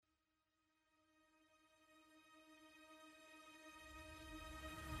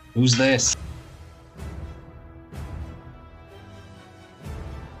Who's this?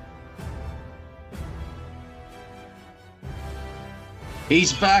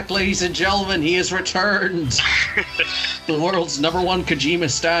 He's back, ladies and gentlemen. He has returned. The world's #1 Kojima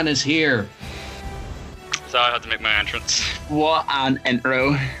stan is here. So I had to make my entrance. What an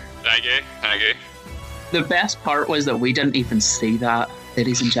intro. Thank you. Thank you. The best part was that we didn't even see that,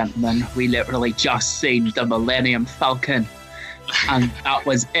 ladies and gentlemen. We literally just seen the Millennium Falcon, and that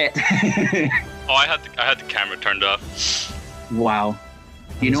was it. Oh, I had the camera turned off. Wow.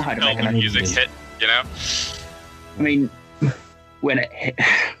 You know how to make the an music hit, you know? I mean, when it hit...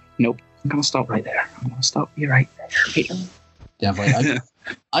 Nope. I'm going to stop right there. I'm going to stop you right there, Peter. Definitely.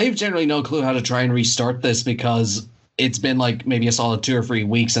 I have generally no clue how to try and restart this because it's been like maybe a solid 2 or 3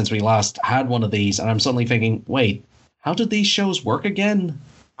 weeks since we last had one of these, and I'm suddenly thinking, wait, how did these shows work again?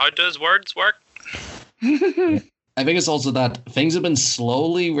 How does words work? I think it's also that things have been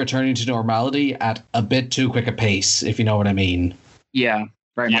slowly returning to normality at a bit too quick a pace, if you know what I mean. Yeah,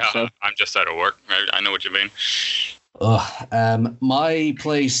 very much so. I'm just out of work. I know what you mean. My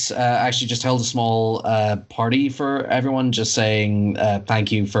place actually just held a small party for everyone, just saying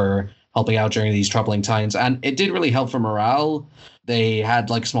thank you for helping out during these troubling times, and it did really help for morale. They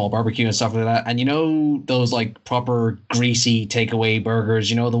had like small barbecue and stuff like that, and you know those like proper greasy takeaway burgers,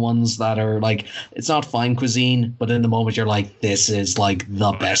 you know, the ones that are like, it's not fine cuisine, but in the moment you're like, this is like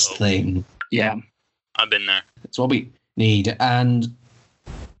the best thing. Yeah, I've been there. It's what we need. And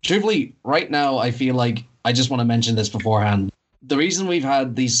truthfully, right now I feel like I just want to mention this beforehand. The reason we've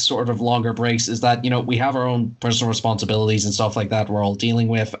had these sort of longer breaks is that, you know, we have our own personal responsibilities and stuff like that we're all dealing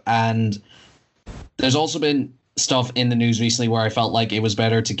with. And there's also been stuff in the news recently where I felt like it was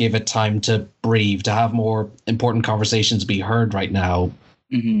better to give it time to breathe, to have more important conversations be heard right now.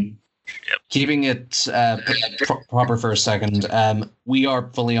 Mm-hmm. Yep. Keeping it proper for a second, we are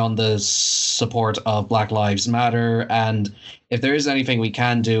fully on the support of Black Lives Matter, and if there is anything we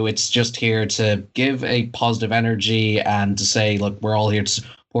can do, it's just here to give a positive energy and to say, look, we're all here to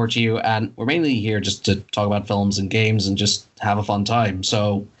support you, and we're mainly here just to talk about films and games and just have a fun time.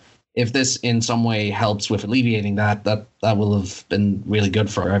 So if this in some way helps with alleviating that will have been really good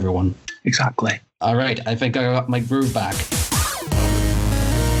for everyone. Exactly. All right, I think I got my groove back.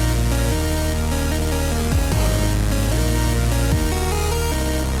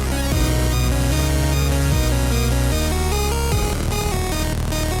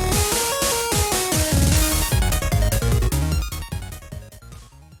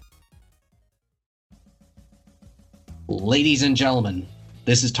 Ladies and gentlemen,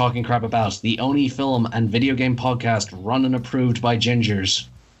 this is Talking Crap About, the only film and video game podcast run and approved by gingers.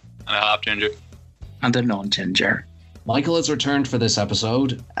 And a half ginger. And a non-ginger. Michael has returned for this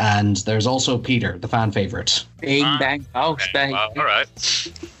episode, and there's also Peter, the fan favourite. Bing, bang, box, Okay, bang. well, all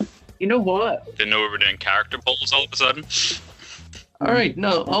right. You know what? Didn't know we were doing character polls all of a sudden. All right,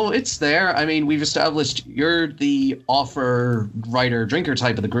 no, it's there. I mean, we've established you're the offer, writer, drinker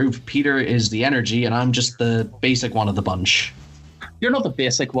type of the group. Peter is the energy, and I'm just the basic one of the bunch. You're not the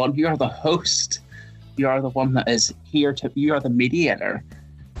basic one. You are the host. You are the one that is here to... You are the mediator.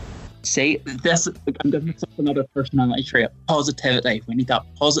 See, this... I'm going to mix up another personality trait. Positivity. We need that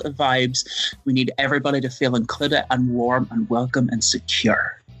positive vibes. We need everybody to feel included and warm and welcome and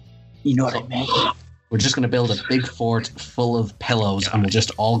secure. You know what I mean? We're just going to build a big fort full of pillows, and we'll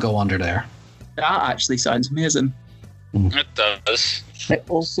just all go under there. That actually sounds amazing. It does. It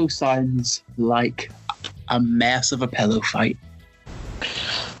also sounds like a mess of a pillow fight.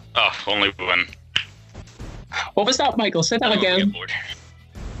 Oh, only when... What was that, Michael? Say that we again. get bored.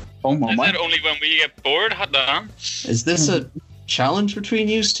 Oh my Is god. it only when we get bored? Hot damn. Is this a challenge between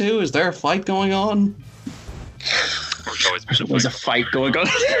you two? Is there a fight going on? There's always been There's a fight going on.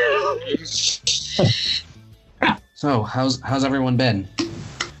 So, how's everyone been?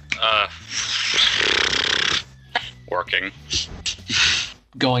 Working.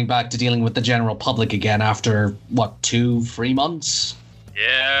 Going back to dealing with the general public again after, what, 2-3 months?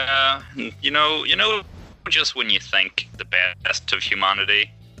 Yeah, you know, just when you think the best of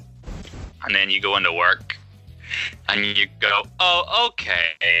humanity, and then you go into work, and you go, oh,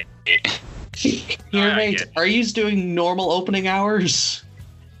 okay. Here, mate, are you doing normal opening hours?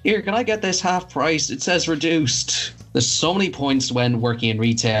 Here, can I get this half price? It says reduced. There's so many points when working in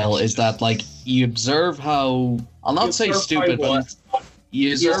retail is that, like, you observe how, I'll not say stupid, but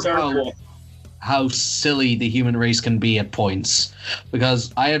you observe how silly the human race can be at points.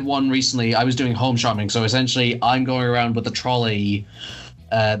 Because I had one recently, I was doing home shopping, so essentially I'm going around with a trolley,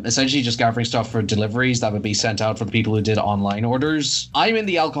 essentially just gathering stuff for deliveries that would be sent out for the people who did online orders. I'm in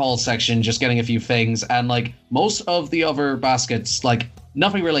the alcohol section just getting a few things, and like most of the other baskets, like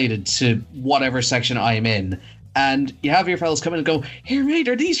nothing related to whatever section I am in. And you have your fellas come in and go, "Here, mate,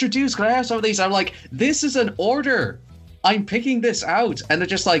 are these reduced? Can I have some of these?" I'm like, this is an order. I'm picking this out. And they're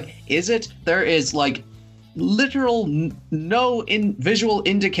just like, is it? There is like literal no visual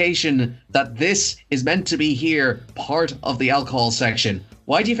indication that this is meant to be here, part of the alcohol section.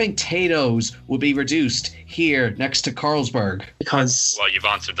 Why do you think Tato's would be reduced here next to Carlsberg? Because... Well, you've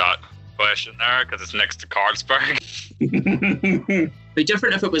answered that question there, because it's next to Carlsberg. It'd be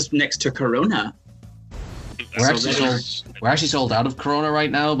different if it was next to Corona. We're actually sold out of Corona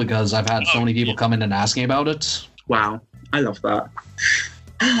right now because I've had so many people come in and asking about it. Wow, I love that.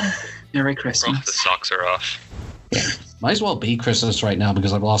 Merry Christmas. The socks are off. Might as well be Christmas right now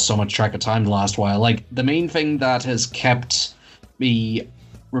because I've lost so much track of time the last while. Like, the main thing that has kept me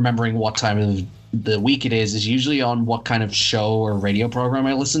remembering what time of the week it is usually on what kind of show or radio program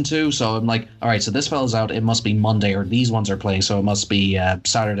I listen to. So I'm like, all right, so this fella's out, it must be Monday, or these ones are playing, so it must be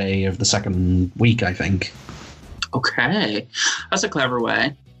Saturday of the second week, I think. Okay, that's a clever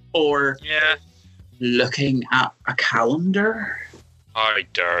way. Or looking at a calendar. I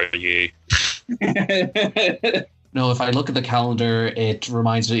dare you. No, if I look at the calendar, it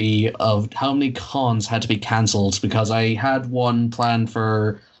reminds me of how many cons had to be cancelled, because I had one planned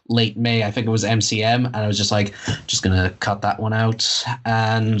for late May. I think it was MCM, and I was just like, just going to cut that one out.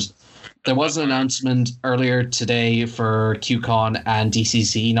 And there was an announcement earlier today for QCon and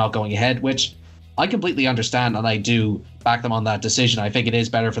DCC not going ahead, which I completely understand, and I do back them on that decision. I think it is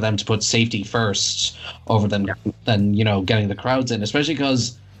better for them to put safety first over than getting the crowds in, especially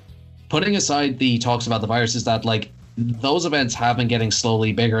because putting aside the talks about the virus is that, like, those events have been getting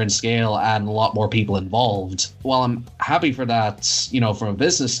slowly bigger in scale and a lot more people involved. While I'm happy for that, from a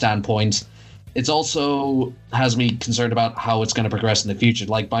business standpoint, it's also has me concerned about how it's going to progress in the future.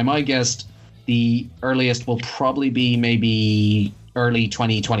 Like, by my guess, the earliest will probably be maybe early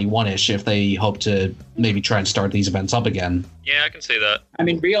 2021-ish if they hope to maybe try and start these events up again. Yeah, I can see that. I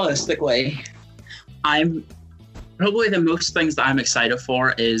mean, realistically, I'm probably the most things that I'm excited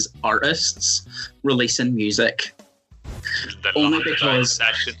for is artists releasing music. Only because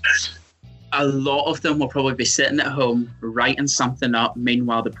a lot of them will probably be sitting at home writing something up.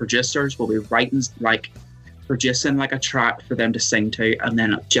 Meanwhile, the producers will be producing like a track for them to sing to, and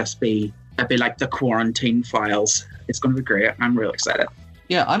then it'd be like the Quarantine Files. It's going to be great. I'm really excited.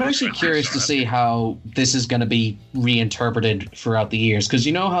 Yeah, I'm actually curious to see how this is going to be reinterpreted throughout the years, because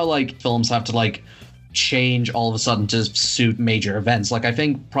you know how like films have to like change all of a sudden to suit major events. Like, I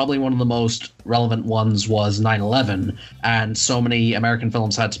think probably one of the most relevant ones was 9/11, and so many American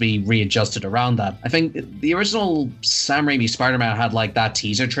films had to be readjusted around that. I think the original Sam Raimi Spider-Man had like that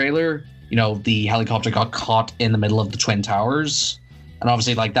teaser trailer, the helicopter got caught in the middle of the Twin Towers, and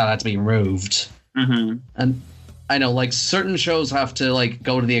obviously like that had to be removed. Mm-hmm. And I know like certain shows have to like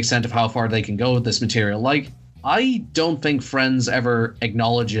go to the extent of how far they can go with this material. Like, I don't think Friends ever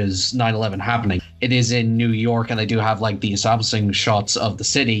acknowledges 9/11 happening. It is in New York, and they do have like the establishing shots of the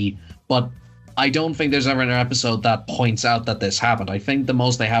city, but I don't think there's ever an episode that points out that this happened. I think the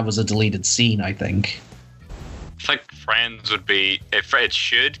most they have was a deleted scene, I think. I think Friends would be, if it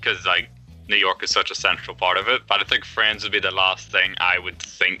should, because like New York is such a central part of it, but I think Friends would be the last thing I would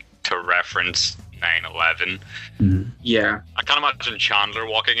think to reference 9/11. Yeah. I can't imagine Chandler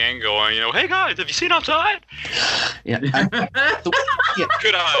walking in going, "Hey guys, have you seen outside?" Yeah.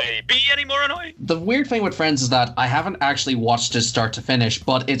 Could I be any more annoying? The weird thing with Friends is that I haven't actually watched it start to finish,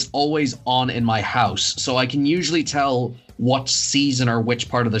 but it's always on in my house, so I can usually tell what season or which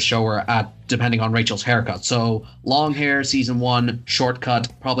part of the show we're at depending on Rachel's haircut. So long hair, season 1, shortcut,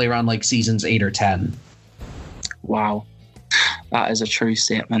 probably around like seasons 8 or 10. Wow. That is a true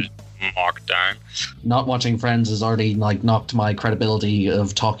statement. Marked down. Not watching Friends has already like knocked my credibility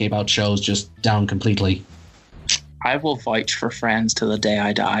of talking about shows just down completely. I will vouch for Friends to the day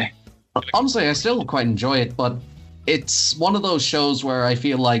I die. Honestly, I still quite enjoy it, but it's one of those shows where I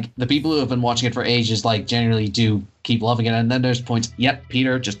feel like the people who have been watching it for ages like generally do keep loving it, and then there's points, yep,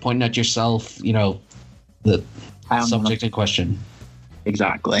 Peter, just pointing at yourself, the subject in question.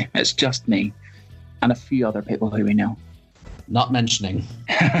 Exactly. It's just me and a few other people who we know. Not mentioning.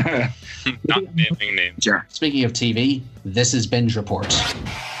 Not naming names. Sure. Speaking of TV, this is Binge Report.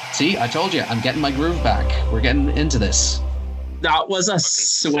 See, I told you, I'm getting my groove back. We're getting into this. That was a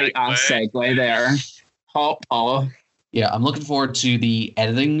sweet ass segue there. Hop off. Yeah, I'm looking forward to the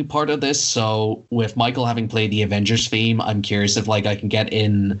editing part of this. So with Michael having played the Avengers theme, I'm curious if like I can get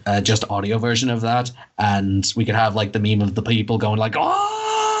in just audio version of that, and we could have like the meme of the people going like,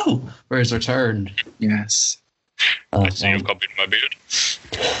 "Oh, for his return." Yes. I see you've copied my beard.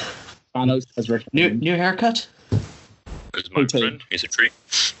 Thanos has returned. New haircut? His my friend. He's a treat.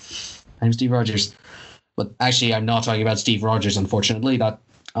 I'm Steve Rogers. But actually, I'm not talking about Steve Rogers, unfortunately.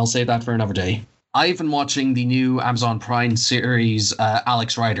 I'll save that for another day. I've been watching the new Amazon Prime series,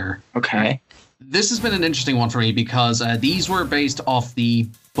 Alex Rider. Okay. This has been an interesting one for me because these were based off the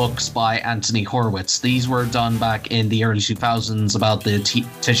books by Anthony Horowitz. These were done back in the early 2000s about the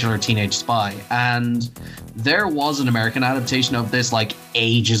titular teenage spy. And there was an American adaptation of this like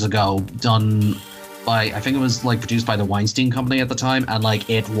ages ago, done by, I think it was like produced by the Weinstein Company at the time, and like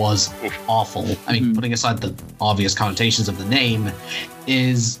it was awful. I mean, putting aside the obvious connotations of the name,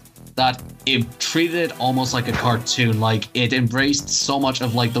 is that it treated it almost like a cartoon. Like it embraced so much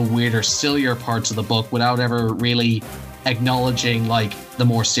of like the weirder, sillier parts of the book without ever really acknowledging like the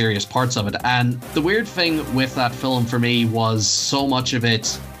more serious parts of it. And the weird thing with that film for me was so much of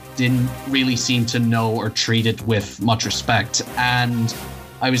it didn't really seem to know or treat it with much respect. And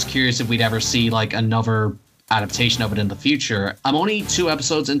I was curious if we'd ever see like another adaptation of it in the future. I'm only 2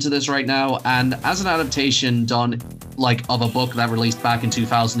 episodes into this right now, and as an adaptation done like of a book that released back in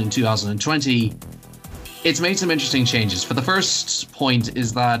 2000 and 2020, it's made some interesting changes. For the first point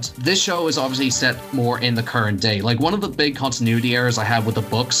is that this show is obviously set more in the current day. Like one of the big continuity errors I have with the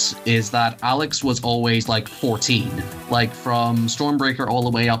books is that Alex was always like 14, like from Stormbreaker all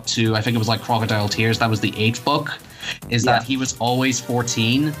the way up to, I think it was like Crocodile Tears, that was the 8th book, is that he was always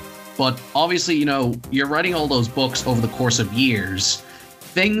 14. But obviously, you know, you're writing all those books over the course of years.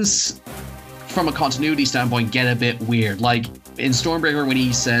 Things from a continuity standpoint get a bit weird. Like in Stormbreaker, when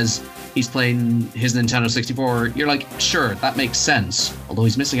he says he's playing his Nintendo 64, you're like, sure, that makes sense. Although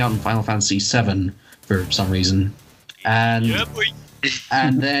he's missing out on Final Fantasy VII for some reason. And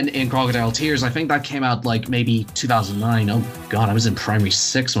and then in Crocodile Tears, I think that came out like maybe 2009. Oh God, I was in primary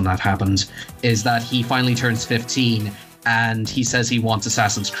 6 when that happened. Is that he finally turns 15 and he says he wants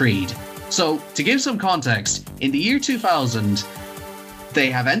Assassin's Creed. So to give some context, in the year 2000, they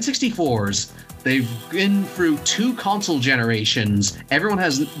have N64s. They've been through 2 console generations. Everyone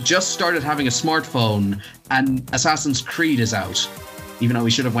has just started having a smartphone, and Assassin's Creed is out. Even though we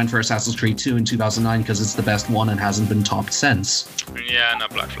should have went for Assassin's Creed 2 in 2009 because it's the best one and hasn't been topped since. Yeah, no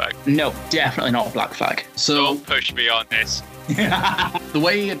Black Flag. No, definitely not Black Flag. So don't push me on this. The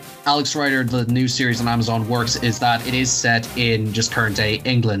way Alex Rider, the new series on Amazon, works is that it is set in just current day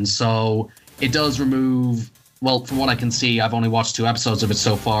England. So it does remove, well, from what I can see, I've only watched 2 episodes of it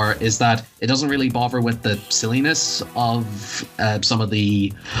so far, is that it doesn't really bother with the silliness of some of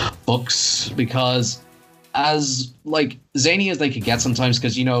the books, because as like zany as they could get sometimes,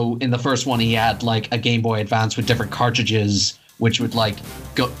 because, you know, in the first one he had like a Game Boy Advance with different cartridges which would like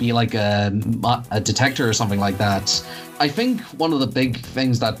be like a detector or something like that. I think one of the big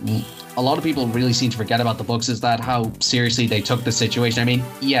things that a lot of people really seem to forget about the books is that how seriously they took the situation. I mean,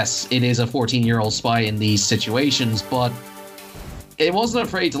 yes, it is a 14-year-old spy in these situations, but it wasn't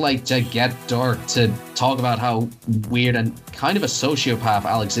afraid to get dark, to talk about how weird and kind of a sociopath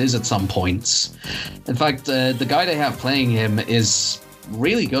Alex is at some points. In fact, the guy they have playing him is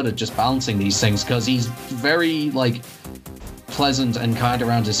really good at just balancing these things, because he's very like pleasant and kind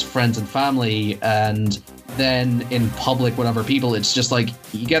around his friends and family, and then in public with other people, it's just like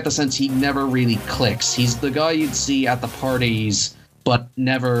you get the sense he never really clicks. He's the guy you'd see at the parties, but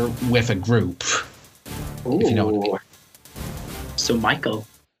never with a group. Ooh. If you know what I mean. So Michael.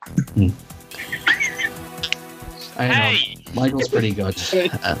 I know. Michael's pretty good.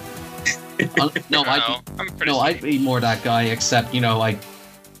 I'd be more that guy, except, you know,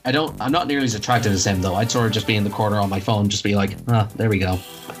 I'm not nearly as attractive as him, though. I'd sort of just be in the corner on my phone, just be like, there we go.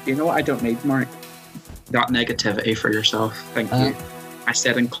 You know what I don't need, Mark? That negativity for yourself. Thank you. I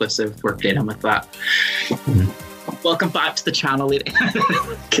said inclusive. We're dealing with that. Welcome back to the channel, lady.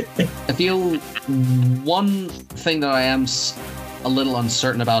 I feel one thing that I am a little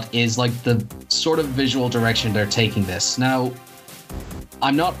uncertain about is like the sort of visual direction they're taking this. Now,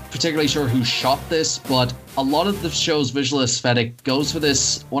 I'm not particularly sure who shot this, but a lot of the show's visual aesthetic goes for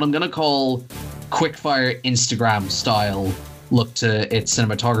this, what I'm going to call quickfire Instagram style look to its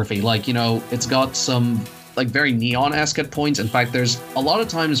cinematography. Like, you know, it's got some like very neon-esque at points. In fact, there's a lot of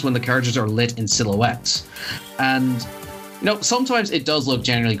times when the characters are lit in silhouettes. And, you know, sometimes it does look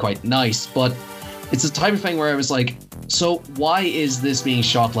generally quite nice, but it's the type of thing where I was like, so why is this being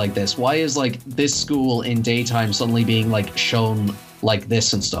shot like this? Why is like this school in daytime suddenly being like shown like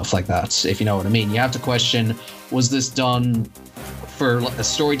this and stuff like that, if you know what I mean? You have to question, was this done for a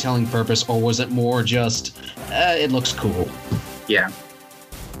storytelling purpose, or was it more just, it looks cool? Yeah.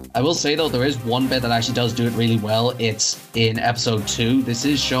 I will say, though, there is one bit that actually does do it really well. It's in episode 2. This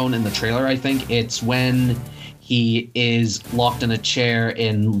is shown in the trailer, I think. It's when he is locked in a chair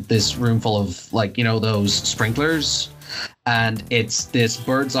in this room full of, like, you know, those sprinklers. and it's this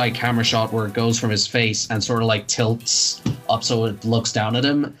bird's eye camera shot where it goes from his face and sort of like tilts up so it looks down at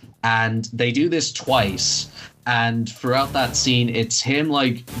him. And they do this twice, and throughout that scene, it's him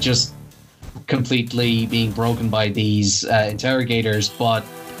like just completely being broken by these interrogators, but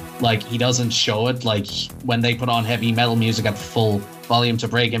like he doesn't show it. Like when they put on heavy metal music at full volume to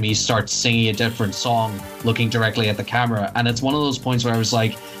break him, he starts singing a different song looking directly at the camera. And it's one of those points where I was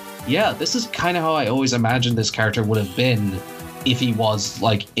like, yeah, this is kind of how I always imagined this character would have been if he was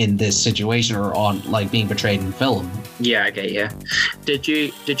like in this situation or on like being portrayed in film. Yeah, I get you. Did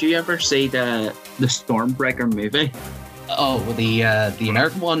you ever see the Stormbreaker movie? Oh, the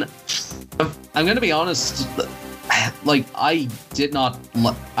American one. I'm gonna be honest. Like, I did not.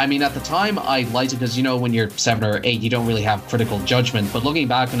 I mean, at the time, I liked it because, you know, when you're 7 or 8, you don't really have critical judgment. But looking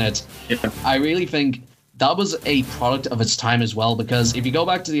back on it, I really think that was a product of its time as well. Because if you go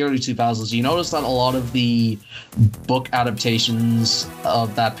back to the early 2000s, you notice that a lot of the book adaptations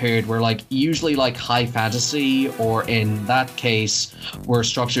of that period were like usually like high fantasy, or in that case, were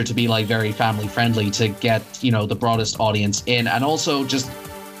structured to be like very family friendly to get, you know, the broadest audience in, and also just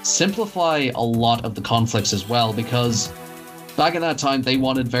simplify a lot of the conflicts as well, because back in that time they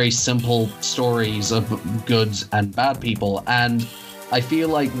wanted very simple stories of good and bad people. And I feel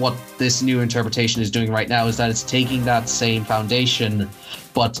like what this new interpretation is doing right now is that it's taking that same foundation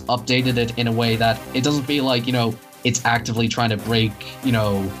but updated it in a way that it doesn't feel like, you know, it's actively trying to break, you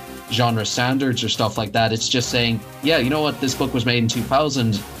know, genre standards or stuff like that. It's just saying, yeah, you know what, this book was made in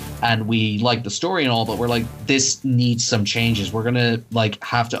 2000 and we like the story and all, but we're like, this needs some changes. We're gonna like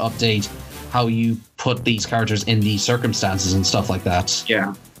have to update how you put these characters in these circumstances and stuff like that.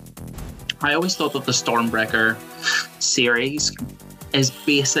 Yeah. I always thought that the Stormbreaker series is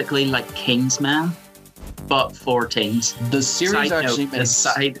basically like Kingsman, but for teens. The series side actually note, makes...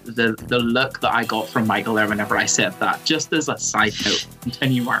 the look that I got from Michael there whenever I said that, just as a side note.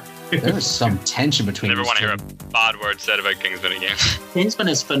 Continue, Mark. There's some tension between. I never want to hear a bad word said about Kingsman again. Kingsman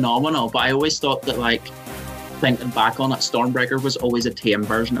is phenomenal, but I always thought that, like, thinking back on it, Stormbreaker was always a tame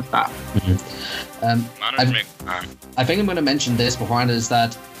version of that. I think I'm going to mention this beforehand, is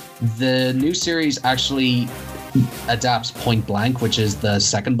that the new series actually adapts Point Blank, which is the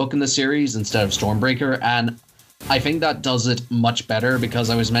second book in the series, instead of Stormbreaker, and I think that does it much better, because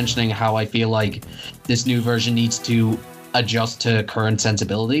I was mentioning how I feel like this new version needs to adjust to current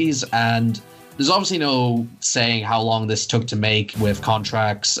sensibilities, and there's obviously no saying how long this took to make with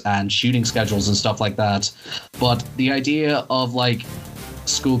contracts and shooting schedules and stuff like that, but the idea of like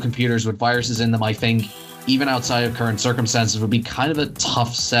school computers with viruses in them, I think even outside of current circumstances would be kind of a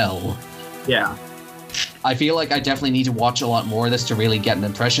tough sell. Yeah. I feel like I definitely need to watch a lot more of this to really get an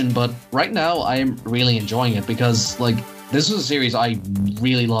impression, but right now I am really enjoying it, because like this was a series I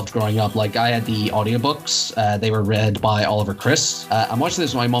really loved growing up. Like, I had the audiobooks. They were read by Oliver Chris. I'm watching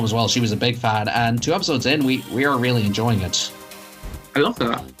this with my mom as well. She was a big fan. And 2 episodes in, we are really enjoying it. I love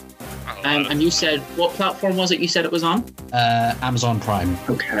that. And you said, what platform was it you said it was on? Amazon Prime.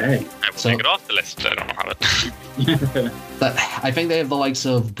 Okay. I will take it off the list. I don't have it. But I think they have the likes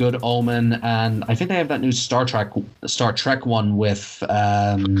of Good Omen, and I think they have that new Star Trek one with...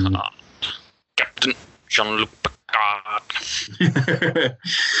 Captain Jean-Luc Picard.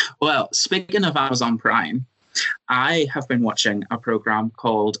 Well, speaking of Amazon Prime, I have been watching a program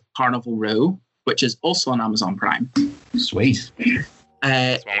called Carnival Row, which is also on Amazon Prime. Sweet.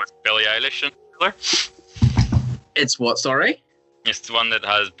 It's one with Billie Eilish in the trailer. It's what, sorry? It's the one that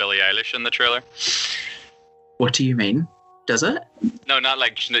has Billie Eilish in the trailer. What do you mean? Does it? No, not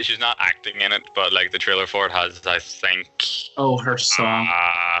like she's not acting in it, but like the trailer for it has, I think... Oh, her song.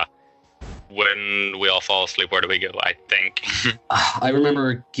 When we all fall asleep, where do we go? I think. I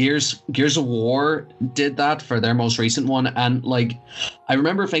remember Gears of War did that for their most recent one, and like I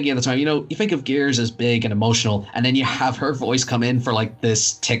remember thinking at the time, you know, you think of Gears as big and emotional, and then you have her voice come in for like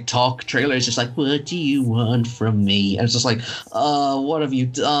this TikTok trailer. It's just like, what do you want from me? And it's just like, what have you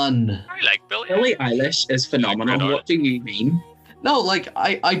done? I like Billie Eilish is phenomenal. What do you mean? No, like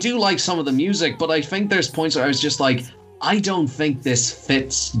I do like some of the music, but I think there's points where I was just like, I don't think this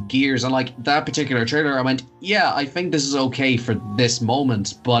fits Gears. And like that particular trailer, I went, yeah, I think this is okay for this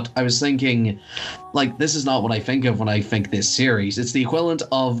moment. But I was thinking, like, this is not what I think of when I think this series. It's the equivalent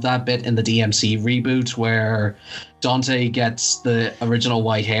of that bit in the DMC reboot where Dante gets the original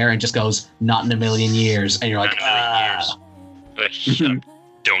white hair and just goes, not in a million years. And you're like,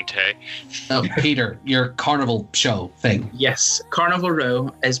 Dante. Peter, your Carnival show thing. Yes, Carnival Row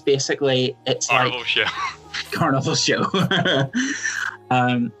is basically, it's Carnival like... Carnival show.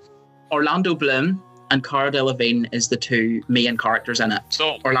 Orlando Bloom and Cara Delevingne is the two main characters in it.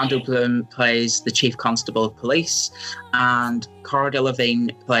 So Orlando Bloom plays the chief constable of police, and Cara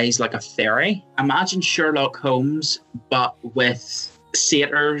Delevingne plays like a fairy. Imagine Sherlock Holmes, but with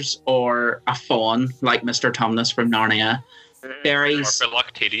satyrs or a faun, like Mr. Tumnus from Narnia. Fairies. Or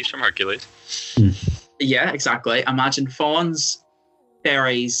Philoctetes from Hercules. Yeah, exactly. Imagine fauns,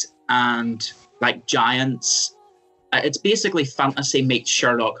 fairies, and like giants. It's basically fantasy meets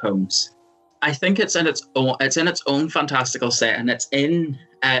Sherlock Holmes. I think it's in its own fantastical set, and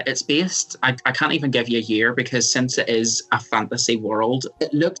it's based. I can't even give you a year, because since it is a fantasy world,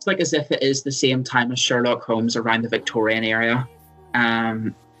 it looks like as if it is the same time as Sherlock Holmes, around the Victorian era,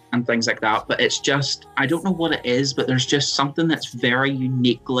 and things like that. But it's just, I don't know what it is, but there's just something that's very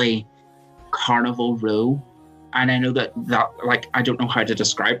uniquely Carnival Row. And I know that like, I don't know how to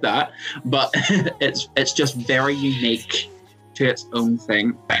describe that, but it's just very unique to its own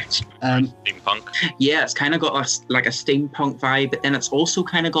thing. Steampunk. Yeah, it's kind of got like a steampunk vibe, but then it's also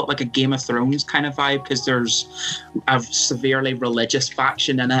kind of got like a Game of Thrones kind of vibe, because there's a severely religious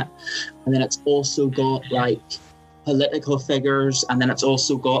faction in it. And then it's also got like political figures, and then it's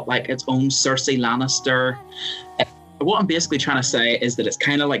also got like its own Cersei Lannister. What I'm basically trying to say is that it's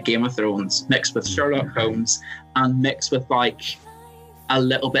kind of like Game of Thrones mixed with Sherlock Holmes and mixed with like a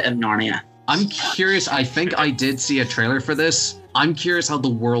little bit of Narnia. I'm curious. I think I did see a trailer for this. I'm curious how the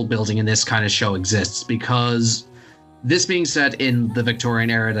world building in this kind of show exists, because this being set in the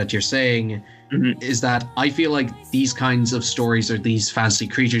Victorian era that you're saying, is that I feel like these kinds of stories or these fantasy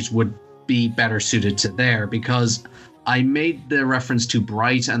creatures would be better suited to there, because I made the reference to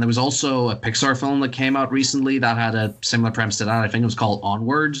Bright, and there was also a Pixar film that came out recently that had a similar premise to that. I think it was called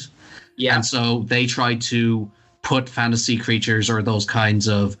Onward. Yeah. And so they tried to put fantasy creatures or those kinds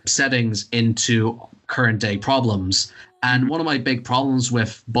of settings into current day problems. And one of my big problems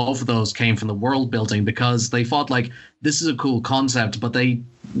with both of those came from the world building, because they thought like, this is a cool concept, but they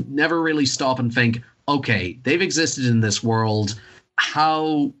never really stop and think, okay, they've existed in this world.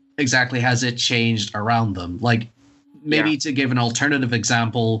 How exactly has it changed around them? Like, maybe to give an alternative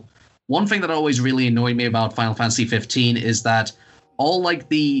example, one thing that always really annoyed me about Final Fantasy 15 is that all like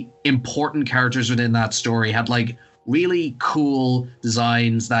the important characters within that story had like really cool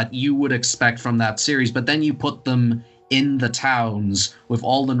designs that you would expect from that series, but then you put them in the towns with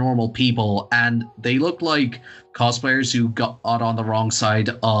all the normal people, and they looked like cosplayers who got on the wrong side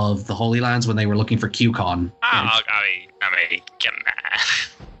of the Holy Lands when they were looking for QCon.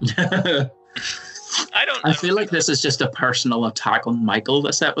 I feel like this is just a personal attack on Michael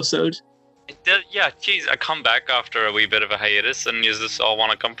this episode. Yeah, geez, I come back after a wee bit of a hiatus, and you just all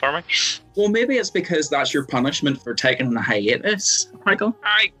want to come for me? Well, maybe it's because that's your punishment for taking a hiatus, Michael.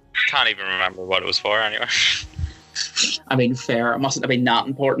 I can't even remember what it was for anyway. I mean, fair. It mustn't have been that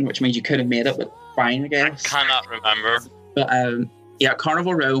important, which means you could have made it, but fine, I guess. I cannot remember. But yeah,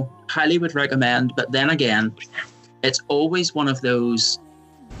 Carnival Row, highly would recommend. But then again, it's always one of those.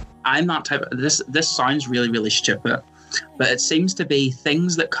 I'm not type of this. This sounds really, really stupid, but it seems to be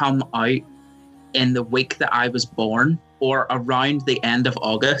things that come out in the week that I was born or around the end of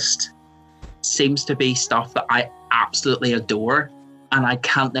August. Seems to be stuff that I absolutely adore, and I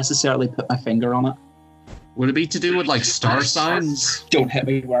can't necessarily put my finger on it. Would it be to do with like star signs? Don't hit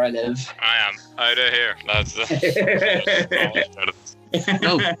me where I live. I am out of here. That's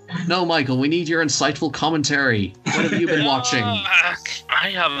No, Michael, we need your insightful commentary. What have you been watching? I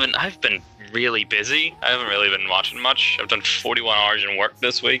haven't. I've been really busy. I haven't really been watching much. I've done 41 hours in work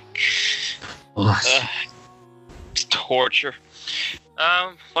this week. It's torture.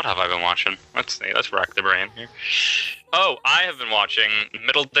 What have I been watching? Let's see. Let's rack the brain here. Oh, I have been watching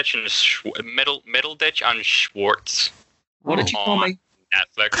Middleditch and Schwartz. What did you call me?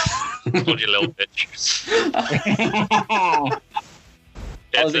 Netflix. Told you, little bitch.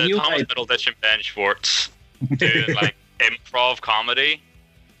 It's Thomas Middleditch and Ben Schwartz doing like improv comedy,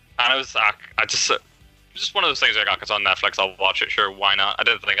 and I just one of those things like, it's on Netflix, I'll watch it, sure, why not? I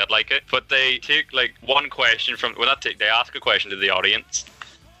didn't think I'd like it, but they take like one question from, they ask a question to the audience,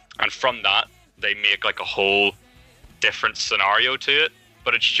 and from that they make like a whole different scenario to it,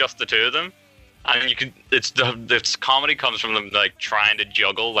 but it's just the two of them, and it's comedy comes from them like trying to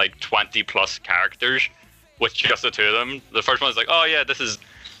juggle like 20 plus characters with just the two of them. The first one's like, oh yeah, they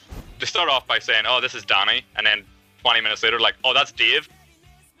start off by saying, oh, this is Danny, and then 20 minutes later, like, oh, that's Dave.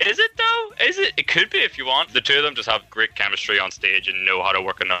 Is it though? Is it? It could be if you want. The two of them just have great chemistry on stage and know how to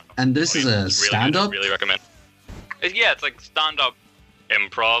work enough. And this is a stand-up? Really recommend. Yeah, it's like stand-up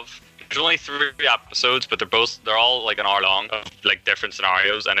improv. There's only 3 episodes, but they're all like an hour long of like different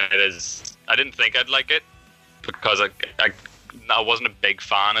scenarios, and it is. I didn't think I'd like it because I wasn't a big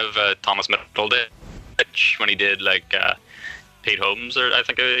fan of Thomas Middleditch. Twitch when he did like Pete Holmes, or I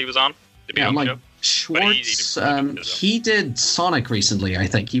think he was on. Yeah, like Schwartz. He did Sonic recently. I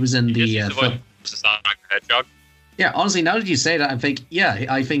think he was in the Sonic Hedgehog. Yeah, honestly, now that you say that,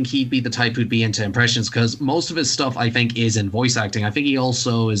 I think he'd be the type who'd be into impressions, because most of his stuff, I think, is in voice acting. I think he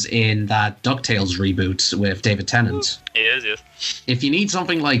also is in that DuckTales reboot with David Tennant. He is, yes. If you need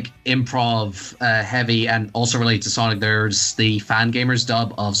something like improv heavy and also related to Sonic, there's the Fangamers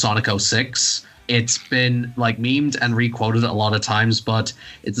dub of Sonic 06. It's been like memed and requoted a lot of times, but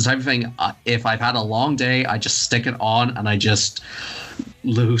it's the type of thing, if I've had a long day, I just stick it on and I just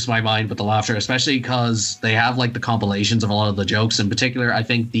lose my mind with the laughter, especially because they have like the compilations of a lot of the jokes. In particular, I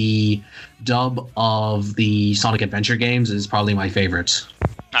think the dub of the Sonic Adventure games is probably my favorite.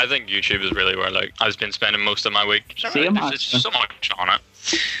 I think YouTube is really where like I've been spending most of my week. There's so much on it.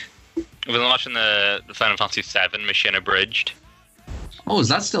 I've been watching the Final Fantasy VII Mission Abridged. Oh, is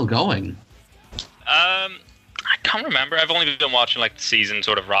that still going? I can't remember. I've only been watching like the season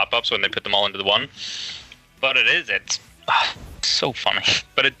sort of wrap-ups when they put them all into the one. But it's so funny.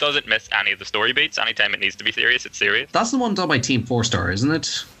 But it doesn't miss any of the story beats. Anytime it needs to be serious, it's serious. That's the one done by Team 4-Star, isn't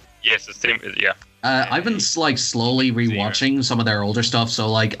it? Yes, it's Team, yeah. I've been like slowly rewatching some of their older stuff. So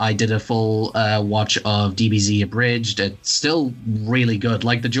like I did a full watch of DBZ Abridged. It's still really good.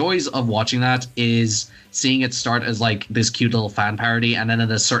 Like the joys of watching that is seeing it start as like this cute little fan parody, and then at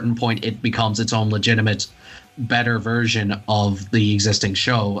a certain point it becomes its own legitimate better version of the existing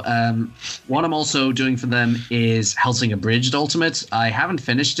show. What I'm also doing for them is Hellsing Abridged Ultimate. I haven't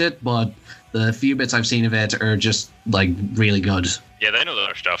finished it, but the few bits I've seen of it are just like really good. Yeah, they know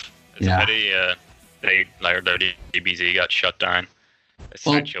their stuff. It's a pity their DBZ got shut down.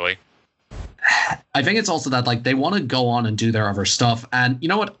 Essentially. I think it's also that like they want to go on and do their other stuff, and you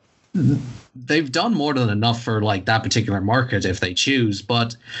know what? They've done more than enough for like that particular market if they choose,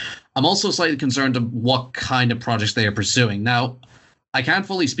 but I'm also slightly concerned of what kind of projects they are pursuing. Now, I can't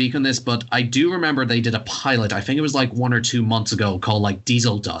fully speak on this, but I do remember they did a pilot, I think it was like 1 or 2 months ago, called like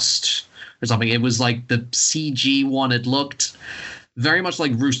Diesel Dust or something. It was like the CG one. It looked very much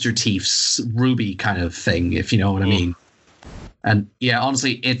like Rooster Teeth's Ruby kind of thing, if you know what I mean. And yeah,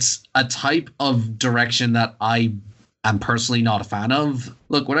 honestly, it's a type of direction that I am personally not a fan of.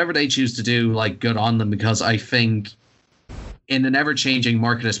 Look, whatever they choose to do, like, good on them, because I think in an ever-changing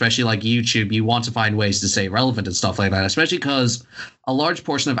market, especially like YouTube, you want to find ways to stay relevant and stuff like that, especially because a large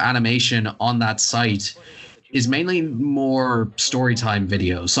portion of animation on that site is mainly more storytime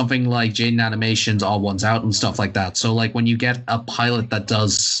videos, something like Jaden Animation's All One's Out and stuff like that. So like when you get a pilot that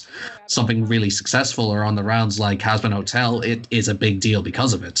does something really successful or on the rounds like Hazbin Hotel, it is a big deal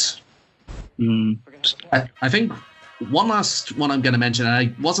because of it. I think one last one I'm going to mention, and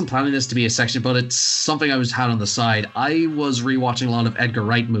I wasn't planning this to be a section, but it's something I was had on the side. I was rewatching a lot of Edgar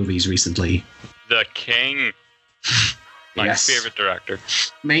Wright movies recently. The King. My favorite director.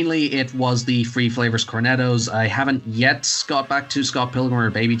 Mainly it was the Free Flavors Cornettos. I haven't yet got back to Scott Pilgrim or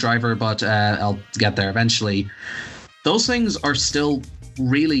Baby Driver, but I'll get there eventually. Those things are still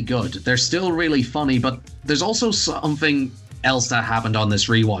really good. They're still really funny, but there's also something else that happened on this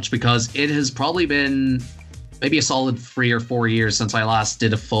rewatch, because it has probably been maybe a solid 3 or 4 years since I last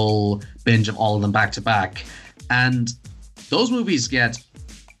did a full binge of all of them back to back. And those movies get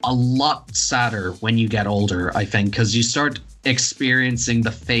a lot sadder when you get older, I think, because you start experiencing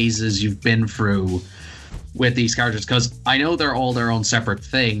the phases you've been through with these characters. Because I know they're all their own separate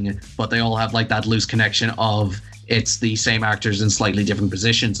thing, but they all have like that loose connection of it's the same actors in slightly different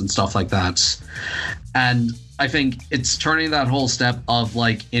positions and stuff like that. And I think it's turning that whole step of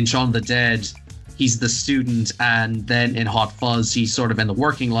like in Shaun of the Dead, he's the student, and then in Hot Fuzz, he's sort of in the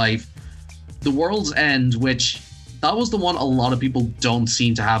working life. The World's End, which that was the one a lot of people don't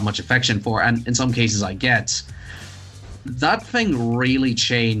seem to have much affection for, and in some cases I get. That thing really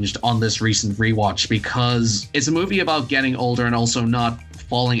changed on this recent rewatch, because it's a movie about getting older and also not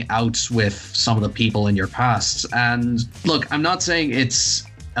falling out with some of the people in your past. And look, I'm not saying it's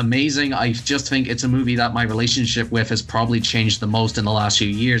amazing. I just think it's a movie that my relationship with has probably changed the most in the last few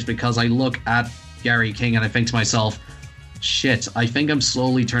years, because I look at Gary King and I think to myself, shit, I think I'm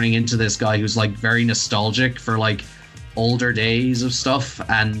slowly turning into this guy who's like very nostalgic for like older days of stuff.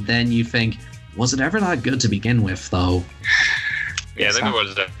 And then you think, was it ever that good to begin with, though? Yeah, I think it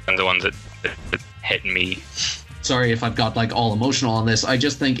was the ones that hit me. Sorry if I've got like all emotional on this. I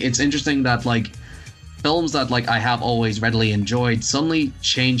just think it's interesting that like films that like I have always readily enjoyed suddenly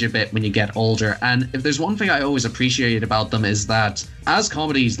change a bit when you get older. And if there's one thing I always appreciate about them is that as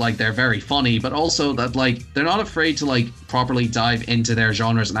comedies, like, they're very funny, but also that like they're not afraid to like properly dive into their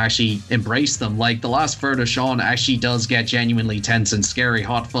genres and actually embrace them. Like The Last Third of Shaun actually does get genuinely tense and scary.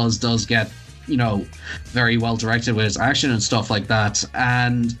 Hot Fuzz does get very well directed with its action and stuff like that.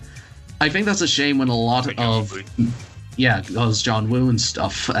 And I think that's a shame when a lot of because John Woo and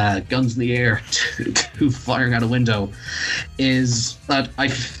stuff, guns in the air to firing out a window, is that I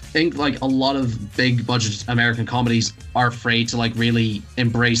think like a lot of big budget American comedies are afraid to like really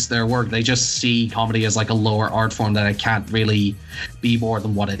embrace their work. They just see comedy as like a lower art form that it can't really be more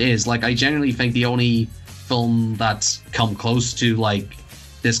than what it is. Like I genuinely think the only film that's come close to like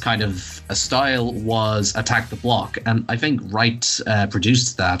this kind of a style was Attack the Block, and I think Wright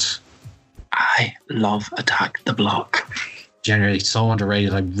produced that. I love Attack the Block. Generally so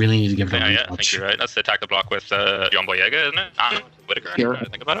underrated. I really need to give it a I think you're right. That's the Attack the Block with John Boyega, isn't it? And Whitaker. I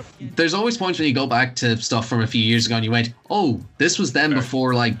think about it. There's always points when you go back to stuff from a few years ago and you went, oh, this was then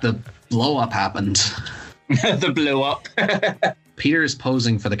before like the blow up happened. The blow up. Peter is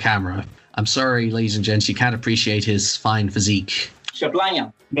posing for the camera. I'm sorry, ladies and gents, you can't appreciate his fine physique.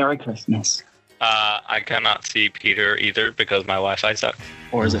 Shablam. Merry Christmas. I cannot see Peter either because my Wi-Fi sucks.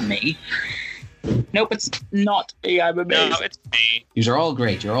 Or is it me? Nope, it's not me. I'm amazed. No, it's me. You're all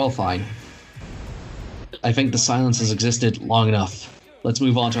great. You're all fine. I think the silence has existed long enough. Let's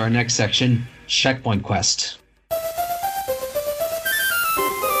move on to our next section, Checkpoint Quest.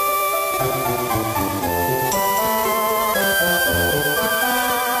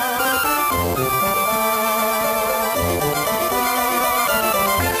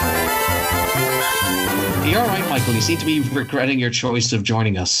 You're all right, Michael. You seem to be regretting your choice of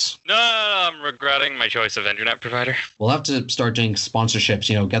joining us. No, I'm regretting my choice of internet provider. We'll have to start doing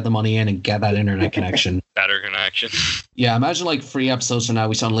sponsorships, get the money in and get that internet connection. Better connection. Yeah, imagine like 3 episodes from now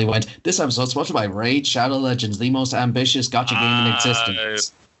we suddenly went, this episode's sponsored by Raid Shadow Legends, the most ambitious gacha game in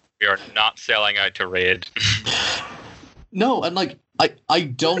existence. We are not selling out to Raid. No, and like, I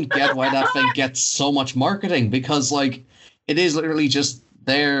don't get why that thing gets so much marketing, because like, it is literally just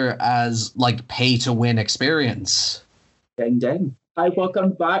there as like pay to win experience. Ding ding. Hi,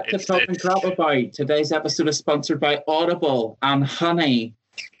 welcome back to Talking Crap About. Today's episode is sponsored by Audible and Honey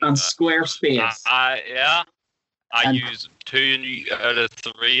and Squarespace. I use 2 out of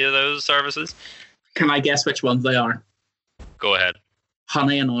 3 of those services. Can I guess which ones they are? Go ahead.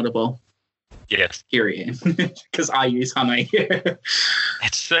 Honey and Audible. Yes. Period. Because I use Honey.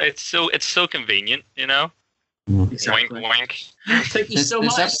 It's so convenient, Exactly. Wink, wink. Thank you so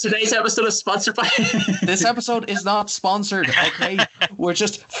much. Today's episode is sponsored by... This episode is not sponsored, okay? We're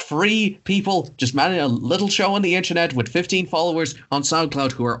just free people just managing a little show on the internet with 15 followers on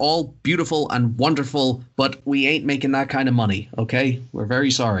SoundCloud who are all beautiful and wonderful, but we ain't making that kind of money, okay? We're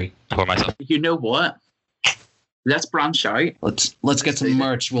very sorry. For myself. You know what? Let's branch out. Let's get some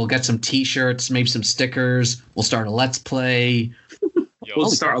merch. We'll get some t-shirts, maybe some stickers. We'll start a Let's Play. We'll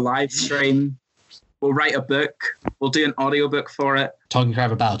start a live stream. We'll write a book. We'll do an audiobook for it. Talking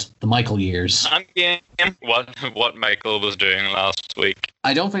crap about the Michael years. I'm game. What Michael was doing last week.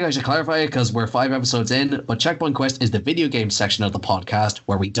 I don't think I should clarify it because we're 5 episodes in, but Checkpoint Quest is the video game section of the podcast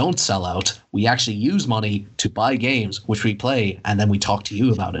where we don't sell out. We actually use money to buy games, which we play, and then we talk to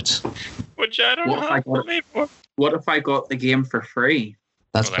you about it. Which I don't have money for. What if I got the game for free?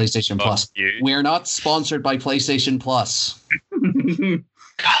 That's PlayStation Plus. We're not sponsored by PlayStation Plus.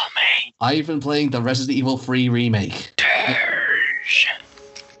 Call me. I've been playing the Resident Evil 3 remake.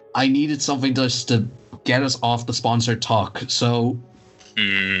 I needed something just to get us off the sponsored talk, so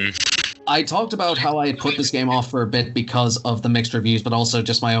I talked about how I had put this game off for a bit because of the mixed reviews, but also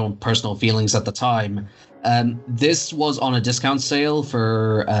just my own personal feelings at the time. This was on a discount sale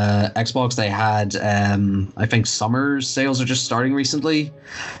for Xbox. They had, I think summer sales are just starting recently,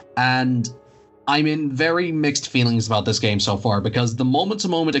 and I'm in very mixed feelings about this game so far because the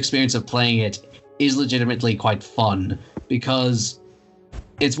moment-to-moment experience of playing it is legitimately quite fun because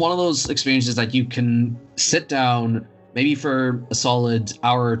it's one of those experiences that you can sit down maybe for a solid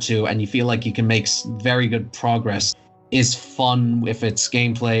hour or two and you feel like you can make very good progress. Is fun with its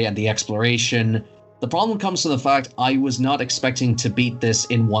gameplay and the exploration. The problem comes to the fact I was not expecting to beat this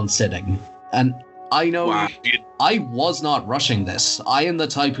in one sitting. And I know I was not rushing this. I am the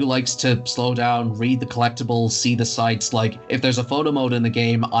type who likes to slow down, read the collectibles, see the sights. Like, if there's a photo mode in the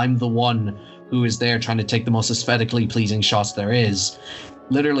game, I'm the one who is there trying to take the most aesthetically pleasing shots there is.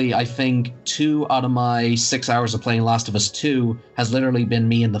 Literally, I think 2 out of my 6 hours of playing Last of Us 2 has literally been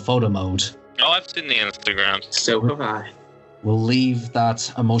me in the photo mode. Oh, I've seen the Instagram. So have I. We'll leave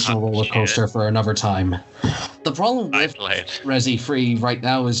that emotional roller coaster for another time. The problem with Resi 3 right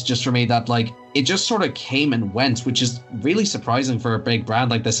now is just for me that, like, it just sort of came and went, which is really surprising for a big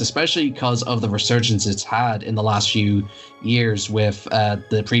brand like this, especially because of the resurgence it's had in the last few years with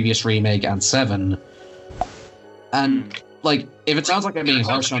the previous remake and 7. And like, if it sounds like I'm being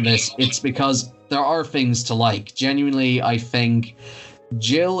harsh on this, it's because there are things to like. Genuinely, I think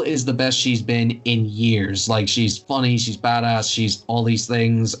Jill is the best she's been in years. Like, she's funny, she's badass, she's all these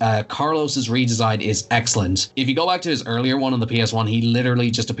things. Carlos's redesign is excellent. If you go back to his earlier one on the PS1, he literally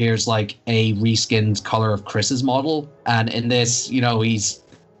just appears like a reskinned color of Chris's model. And in this, you know, he's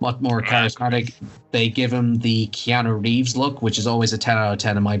much more charismatic. They give him the Keanu Reeves look, which is always a 10 out of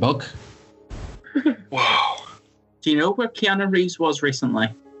 10 in my book. Wow. Do you know where Keanu Reeves was recently?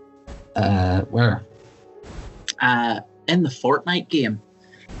 Where? In the Fortnite game.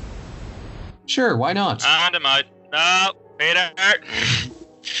 Sure, why not? And I'm out. No, Peter.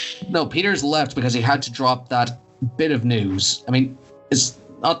 No, Peter's left because he had to drop that bit of news. I mean, it's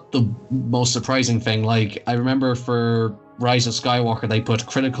not the most surprising thing. Like, I remember for Rise of Skywalker, they put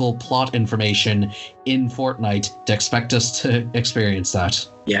critical plot information in Fortnite to expect us to experience that.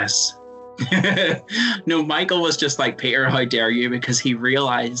 Yes. No, Michael was just like, Peter, how dare you? Because he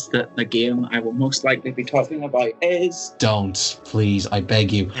realized that the game I will most likely be talking about is... Don't, please, I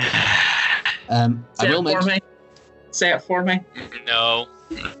beg you. Say it for me. No.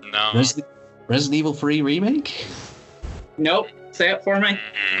 Resident Evil 3 remake? Nope. Say it for me.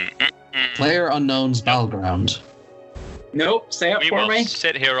 PlayerUnknown's Battleground. Nope. Say it for me. We will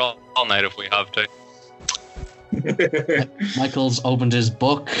sit here all night if we have to. Michael's opened his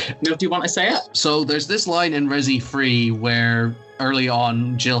book. No, do you want to say it? So there's this line in Resi 3 where early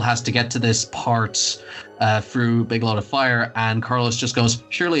on Jill has to get to this part through Big Load of Fire, and Carlos just goes,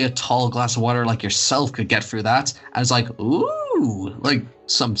 surely a tall glass of water like yourself could get through that. I was like, ooh, like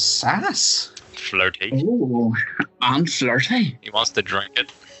some sass. Flirty. Ooh, and flirty. He wants to drink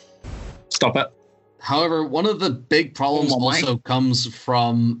it. Stop it. However, one of the big problems also comes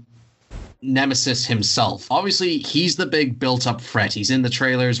from Nemesis himself. Obviously, he's the big built-up threat. He's in the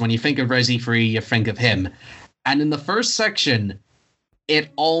trailers. When you think of Resi 3, you think of him. And in the first section, it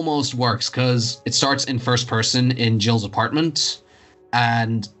almost works because it starts in first person in Jill's apartment.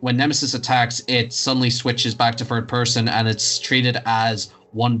 And when Nemesis attacks, it suddenly switches back to third person, and it's treated as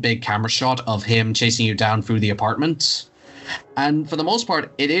one big camera shot of him chasing you down through the apartment. And for the most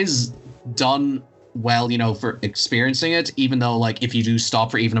part, it is done well, you know, for experiencing it, even though, like, if you do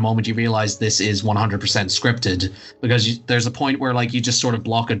stop for even a moment, you realize this is 100% scripted, because there's a point where, like, you just sort of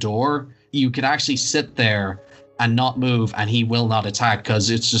block a door. You could actually sit there and not move, and he will not attack, because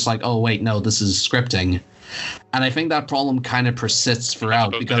it's just like, oh, wait, no, this is scripting. And I think that problem kind of persists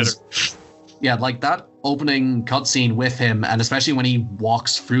throughout, because, yeah, like, that opening cutscene with him, and especially when he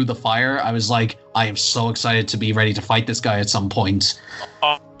walks through the fire, I was like, I am so excited to be ready to fight this guy at some point.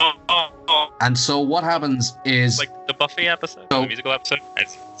 And so what happens is... Like the Buffy episode, the musical episode.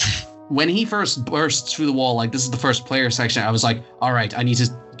 When he first bursts through the wall, like, this is the first player section, I was like, all right, I need to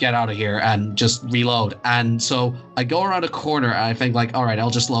get out of here and just reload. And so I go around a corner and I think, like, all right, I'll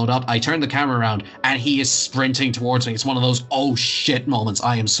just load up. I turn the camera around and he is sprinting towards me. It's one of those, oh shit moments.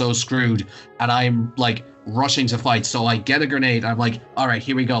 I am so screwed. And I'm like rushing to fight. So I get a grenade. I'm like, all right,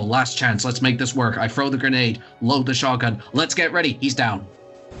 here we go. Last chance. Let's make this work. I throw the grenade, load the shotgun. Let's get ready. He's down.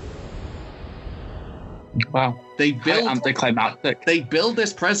 Wow. They build anticlimactic. They build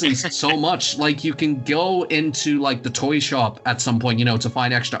this presence so much. Like, you can go into, like, the toy shop at some point, you know, to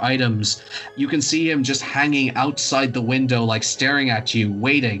find extra items. You can see him just hanging outside the window, like, staring at you,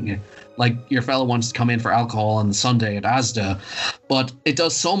 waiting. Like, your fellow wants to come in for alcohol on the Sunday at Asda. But it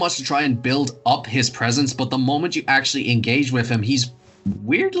does so much to try and build up his presence, but the moment you actually engage with him, he's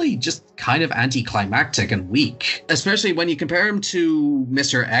weirdly just kind of anticlimactic and weak. Especially when you compare him to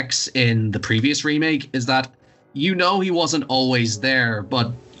Mr. X in the previous remake, is that, you know, he wasn't always there,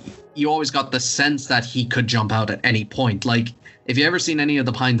 but you always got the sense that he could jump out at any point. Like, if you ever seen any of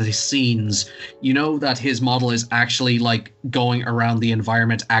the behind the scenes, you know that his model is actually, like, going around the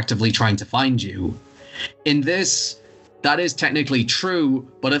environment actively trying to find you. In this, that is technically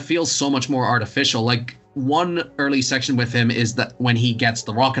true, but it feels so much more artificial. Like, one early section with him is that when he gets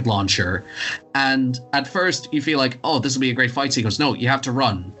the rocket launcher, and at first you feel like, oh, this will be a great fight sequence. No, you have to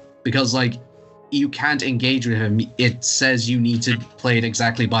run, because, like, you can't engage with him. It says you need to play it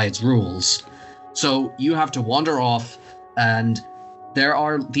exactly by its rules. So you have to wander off, and there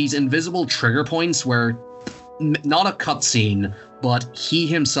are these invisible trigger points where not a cutscene, but he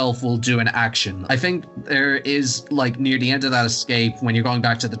himself will do an action. I think there is, like, near the end of that escape, when you're going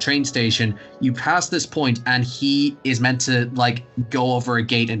back to the train station, you pass this point and he is meant to, like, go over a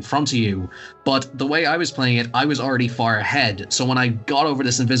gate in front of you. But the way I was playing it, I was already far ahead. So when I got over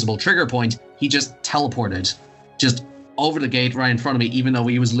this invisible trigger point, he just teleported just over the gate right in front of me, even though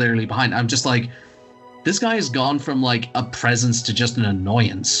he was literally behind. I'm just like, this guy has gone from like a presence to just an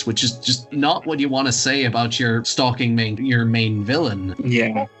annoyance, which is just not what you want to say about your your main villain.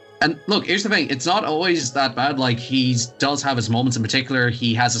 Yeah. And look, here's the thing. It's not always that bad. Like, he does have his moments. In particular,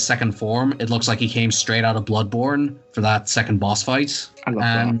 he has a second form. It looks like he came straight out of Bloodborne for that second boss fight. I love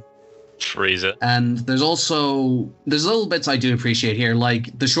that. Freeze it. And there's little bits I do appreciate here.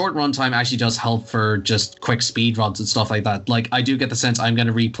 Like, the short runtime actually does help for just quick speed runs and stuff like that. Like, I do get the sense I'm going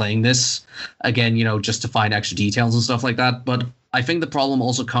to replaying this again, you know, just to find extra details and stuff like that. But I think the problem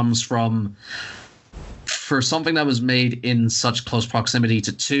also comes from, for something that was made in such close proximity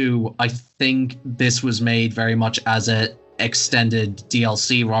to 2, I think this was made very much as a extended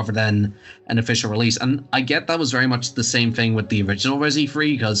DLC rather than an official release. And I get that was very much the same thing with the original Resi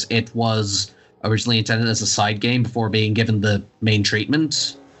 3, because it was originally intended as a side game before being given the main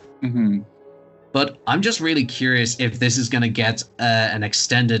treatment. Mm-hmm. But I'm just really curious if this is going to get an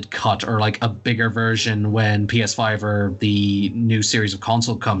extended cut or like a bigger version when PS5 or the new series of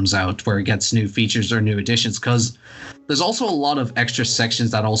console comes out, where it gets new features or new additions, because there's also a lot of extra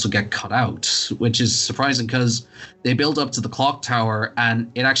sections that also get cut out, which is surprising because they build up to the clock tower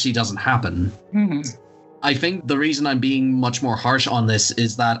and it actually doesn't happen. Mm-hmm. I think the reason I'm being much more harsh on this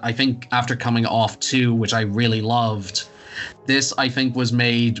is that I think after coming off 2, which I really loved, this, I think, was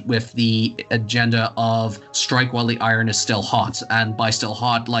made with the agenda of strike while the iron is still hot. And by still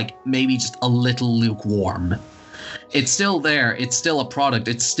hot, like, maybe just a little lukewarm. It's still there. It's still a product.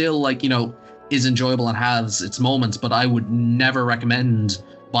 It's still, like, you know, is enjoyable and has its moments. But I would never recommend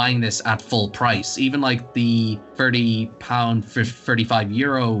buying this at full price. Even, like, the £30,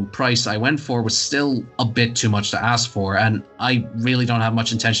 €35 price I went for was still a bit too much to ask for. And I really don't have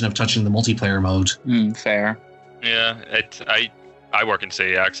much intention of touching the multiplayer mode. Fair. Yeah, I work in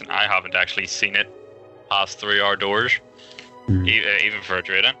CEX and I haven't actually seen it past 3-hour doors, even for a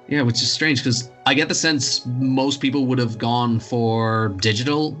trade-in. Yeah, which is strange because I get the sense most people would have gone for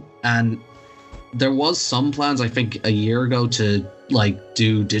digital, and there was some plans I think a year ago to like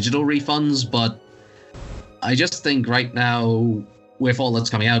do digital refunds, but I just think right now with all that's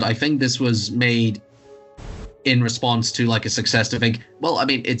coming out, I think this was made in response to like a success to think, well, I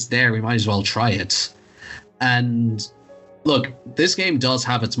mean, it's there, we might as well try it. And look, this game does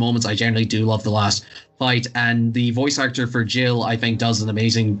have its moments. I generally do love the last fight, and the voice actor for Jill, I think, does an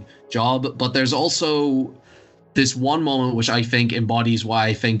amazing job. But there's also this one moment which I think embodies why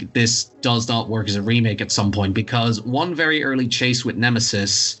I think this does not work as a remake at some point, because one very early chase with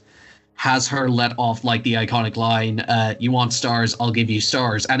Nemesis has her let off like the iconic line, you want stars, I'll give you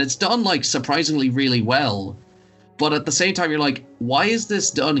stars. And it's done like surprisingly really well. But at the same time, you're like, why is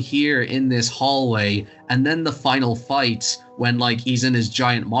this done here in this hallway? And then the final fight when like he's in his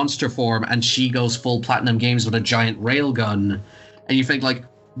giant monster form and she goes full Platinum Games with a giant railgun. And you think like,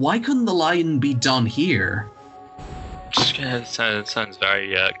 why couldn't the line be done here? Yeah, it sounds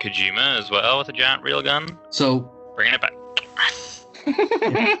very Kojima as well with a giant railgun. So bringing it back.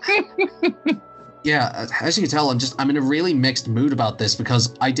 Yeah, as you can tell, I'm in a really mixed mood about this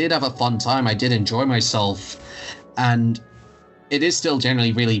because I did have a fun time. I did enjoy myself. And it is still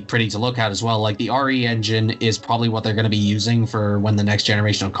generally really pretty to look at as well. Like, the RE engine is probably what they're going to be using for when the next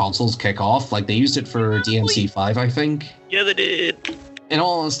generation of consoles kick off. Like, they used it for DMC5, I think. Yeah, they did. In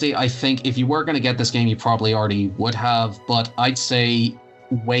all honesty, I think if you were going to get this game, you probably already would have. But I'd say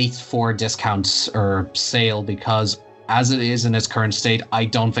wait for discounts or sale, because as it is in its current state, I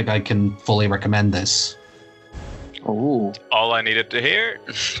don't think I can fully recommend this. Oh. All I needed to hear.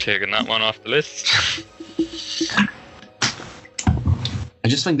 Taking that one off the list. I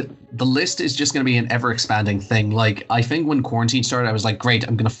just think that the list is just going to be an ever-expanding thing. Like, I think when quarantine started, I was like, great,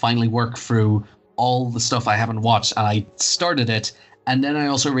 I'm going to finally work through all the stuff I haven't watched. And I started it, and then I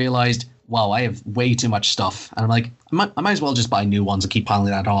also realized, wow, I have way too much stuff. And I'm like, I might as well just buy new ones and keep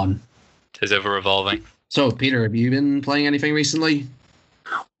piling that on. Tis ever-evolving. So, Peter, have you been playing anything recently?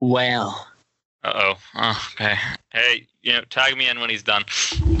 Well. Uh-oh. Oh, okay. Hey, tag me in when he's done.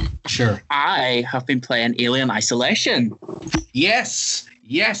 Sure. I have been playing Alien Isolation. Yes!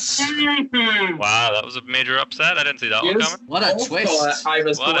 Wow, that was a major upset. I didn't see that one coming. What a twist. I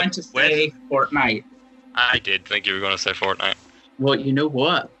was going to say Fortnite. I did think you were going to say Fortnite. Well, you know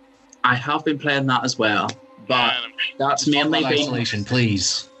what? I have been playing that as well. But that's mainly been... Isolation,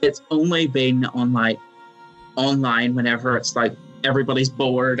 please. It's only been on, like, online whenever it's, like, everybody's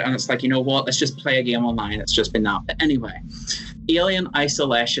bored and it's like, you know what, let's just play a game online. It's just been that. But anyway, Alien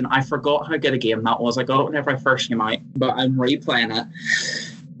Isolation, I forgot how good a game that was. I got it whenever I first came out, but I'm replaying it.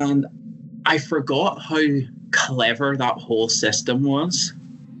 And I forgot how clever that whole system was,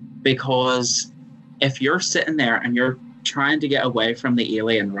 because if you're sitting there and you're trying to get away from the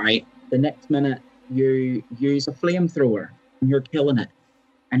alien, right, the next minute you use a flamethrower and you're killing it.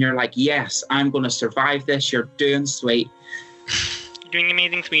 And you're like, yes, I'm going to survive this. You're doing sweet. You're doing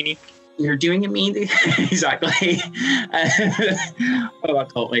amazing, sweetie. You're doing amazing. Exactly. Oh,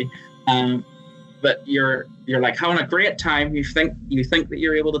 totally. But you're like having a great time. You think that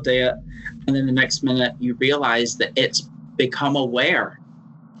you're able to do it. And then the next minute you realize that it's become aware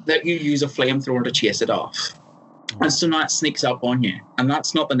that you use a flamethrower to chase it off. And so now it sneaks up on you. And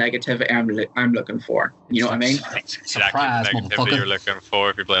that's not the negativity I'm looking for. You know what I mean? Surprise, exactly the negativity you're looking for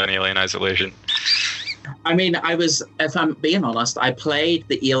if you're playing Alien Isolation. I mean, if I'm being honest, I played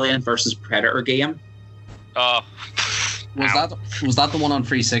the Alien versus Predator game. Oh. Was that the one on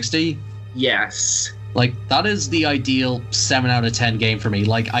 360? Yes. Like, that is the ideal 7 out of 10 game for me.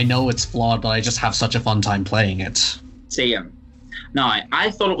 Like, I know it's flawed, but I just have such a fun time playing it. Same. Now,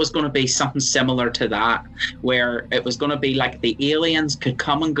 I thought it was going to be something similar to that, where it was going to be like the aliens could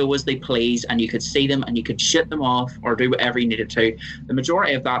come and go as they please, and you could see them and you could shit them off or do whatever you needed to. The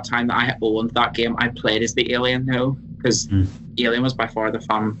majority of that time that I owned that game, I played as the alien, though, because Alien was by far the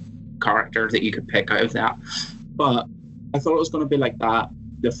fun character that you could pick out of that. But I thought it was going to be like that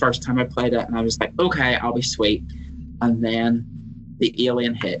the first time I played it, and I was like, okay, I'll be sweet. And then the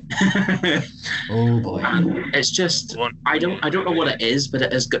alien hit. Oh boy. And it's just, I don't know what it is, but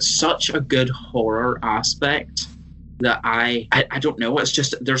it has got such a good horror aspect that I don't know. It's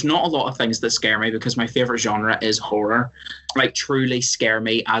just, there's not a lot of things that scare me because my favorite genre is horror. Like, truly scare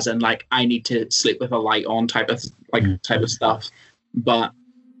me, as in like I need to sleep with a light on type of stuff. But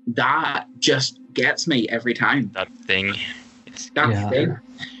that just gets me every time. That thing.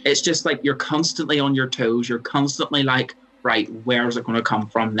 It's just like you're constantly on your toes. You're constantly like, right, where's it going to come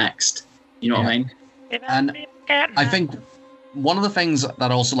from next? You know what I mean? And I think one of the things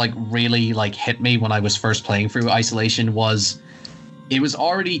that also like really like hit me when I was first playing through Isolation was it was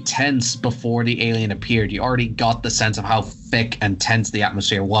already tense before the alien appeared. You already got the sense of how thick and tense the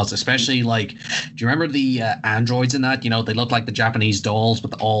atmosphere was, especially like, do you remember the androids in that? You know, they look like the Japanese dolls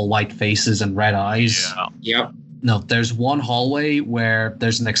with all white faces and red eyes. Yeah. Yep. No, there's one hallway where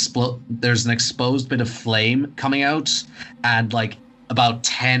there's an exposed bit of flame coming out, and like about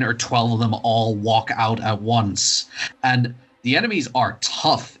 10 or 12 of them all walk out at once. And the enemies are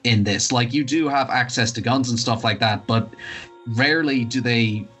tough in this. Like, you do have access to guns and stuff like that, but rarely do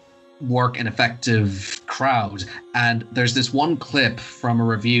they work an effective crowd. And there's this one clip from a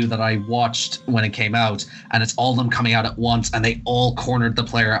review that I watched when it came out, and it's all of them coming out at once, and they all cornered the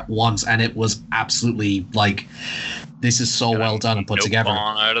player at once, and it was absolutely like, this is so well done and put together.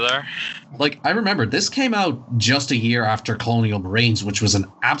 Out of there. Like, I remember this came out just a year after Colonial Marines, which was an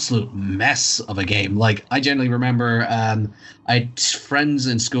absolute mess of a game. Like, I genuinely remember I had friends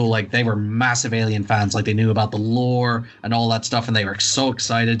in school, like, they were massive Alien fans. Like, they knew about the lore and all that stuff, and they were so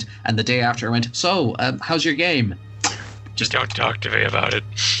excited. And the day after I went, so, how's your game? Just don't talk to me about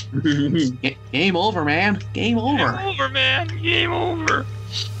it. Game over, man. Game over. Game over, man. Game over.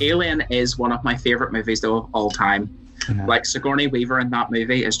 Alien is one of my favorite movies, though, of all time. Yeah. Like, Sigourney Weaver in that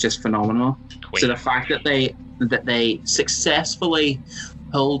movie is just phenomenal. Queen. So the fact that they successfully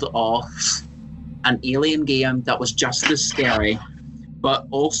pulled off an Alien game that was just as scary, but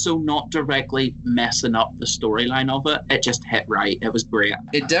also not directly messing up the storyline of it, it just hit right. It was great.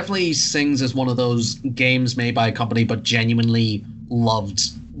 It definitely sings as one of those games made by a company, but genuinely loved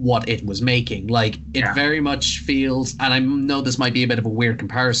what it was making. Like, it very much feels, and I know this might be a bit of a weird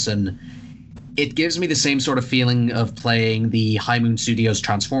comparison, it gives me the same sort of feeling of playing the High Moon Studios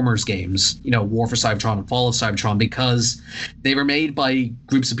Transformers games, you know, War for Cybertron and Fall of Cybertron, because they were made by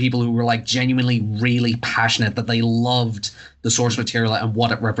groups of people who were like genuinely really passionate, that they loved the source material and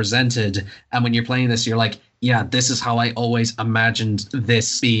what it represented. And when you're playing this, you're like, yeah, this is how I always imagined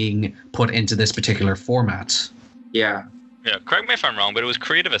this being put into this particular format. Yeah. Yeah, correct me if I'm wrong, but it was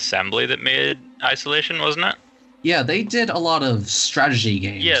Creative Assembly that made Isolation, wasn't it? Yeah, they did a lot of strategy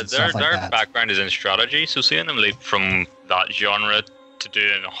games. Yeah, their background is in strategy, so seeing them leap from that genre to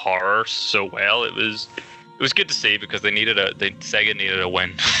doing horror so well, it was good to see, because Sega needed a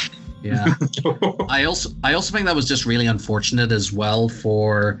win. Yeah. I also think that was just really unfortunate as well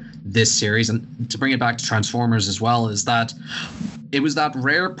for this series, and to bring it back to Transformers as well, is that it was that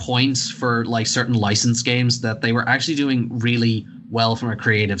rare point for like certain licensed games that they were actually doing really well from a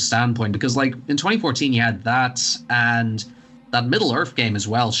creative standpoint, because like in 2014 you had that and that Middle-earth game as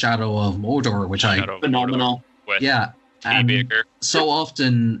well, Shadow of Mordor, which phenomenal. Yeah, and so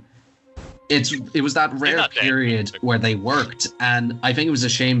often it was that rare period where they worked, and I think it was a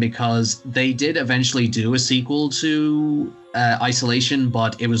shame because they did eventually do a sequel to Isolation,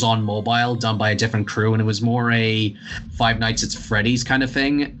 but it was on mobile, done by a different crew, and it was more a Five Nights at Freddy's kind of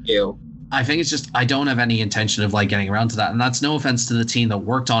thing. Ew. I think it's just I don't have any intention of like getting around to that, and that's no offense to the team that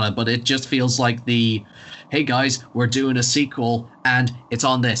worked on it, but it just feels like hey guys, we're doing a sequel and it's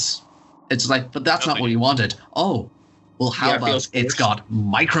on this. It's like, but that's not what you wanted. Oh, well, how about it's got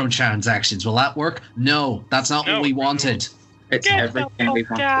microtransactions? Will that work? No, that's not what we wanted. It's everything we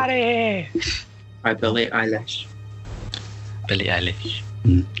wanted. By Billie Eilish. Billie Eilish.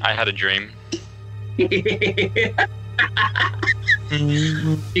 I had a dream. You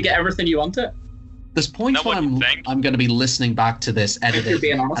get everything you wanted. There's points when I'm going to be listening back to this edited,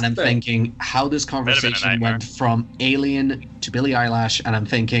 and I'm thinking how this conversation went from Alien to Billie Eilish, and I'm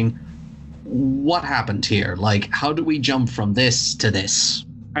thinking, what happened here? Like, how do we jump from this to this?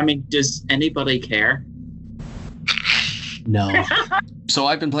 I mean, does anybody care? No. So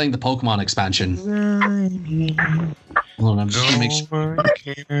I've been playing the Pokemon expansion. Hold on, I'm just going to make sure.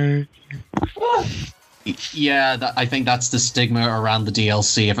 Yeah, I think that's the stigma around the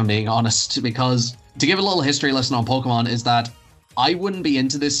DLC, if I'm being honest, because to give a little history lesson on Pokemon is that I wouldn't be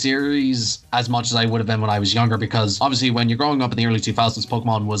into this series as much as I would have been when I was younger, because obviously when you're growing up in the early 2000s,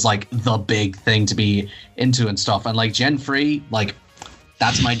 Pokemon was like the big thing to be into and stuff. And like Gen 3, like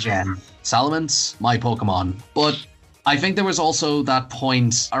that's my gen. Salamence, my Pokemon. But I think there was also that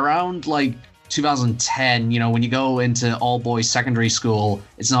point around like 2010, you know, when you go into all boys secondary school,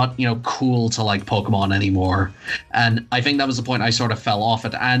 it's not, you know, cool to like Pokemon anymore. And I think that was the point I sort of fell off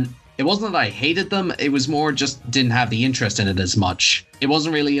it. And it wasn't that I hated them, it was more just didn't have the interest in it as much. It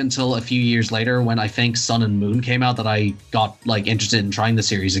wasn't really until a few years later when I think Sun and Moon came out that I got like interested in trying the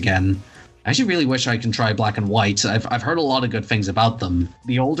series again. I actually really wish I can try Black and White. I've heard a lot of good things about them.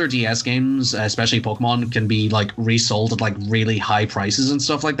 The older DS games, especially Pokemon, can be like resold at like really high prices and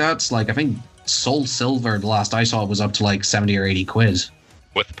stuff like that. Like I think Soul Silver, the last I saw, was up to like 70 or 80 quid.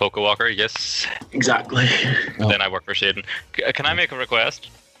 With Pokewalker, yes. Exactly. Then I work for Shaden. Can I make a request?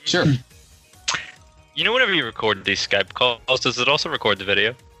 Sure. You know, whenever you record these Skype calls, does it also record the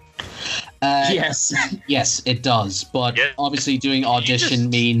video? Yes. Yes, it does. But obviously doing Audition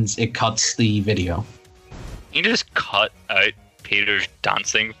means it cuts the video. You just cut out Peter's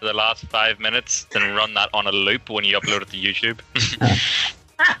dancing for the last 5 minutes, then run that on a loop when you upload it to YouTube.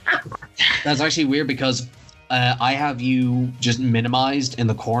 That's actually weird because I have you just minimized in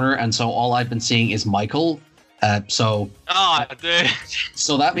the corner, and so all I've been seeing is Michael. So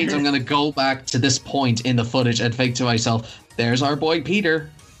that means I'm going to go back to this point in the footage and think to myself, there's our boy Peter.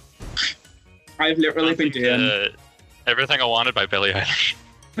 I've literally been doing Everything I Wanted by Billie Eilish.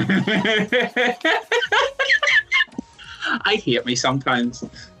 I hate me sometimes.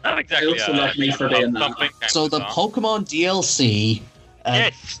 Not exactly. I also love me for doing that. So the Pokemon DLC...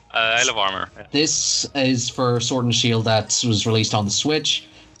 yes, Isle of Armor. Yeah. This is for Sword and Shield that was released on the Switch.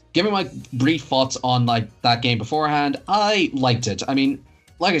 Giving my brief thoughts on like that game beforehand, I liked it. I mean,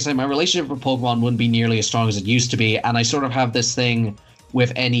 like I said, my relationship with Pokemon wouldn't be nearly as strong as it used to be, and I sort of have this thing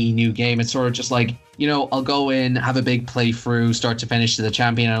with any new game. It's sort of just like, you know, I'll go in, have a big playthrough, start to finish to the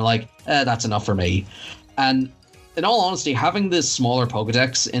champion, and I'm like, that's enough for me. And in all honesty, having this smaller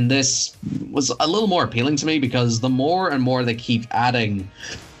Pokedex in this was a little more appealing to me, because the more and more they keep adding,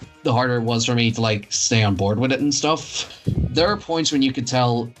 the harder it was for me to like stay on board with it and stuff. There are points when you could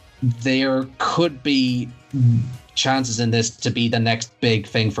tell there could be chances in this to be the next big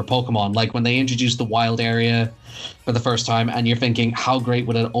thing for Pokemon. Like when they introduced the wild area for the first time, and you're thinking, how great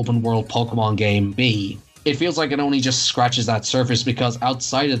would an open world Pokemon game be? It feels like it only just scratches that surface, because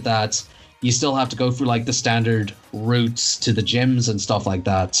outside of that, you still have to go through like the standard routes to the gyms and stuff like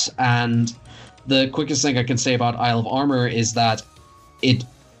that. And the quickest thing I can say about Isle of Armor is that it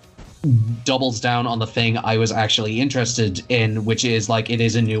doubles down on the thing I was actually interested in, which is like it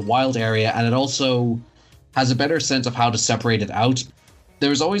is a new wild area, and it also has a better sense of how to separate it out.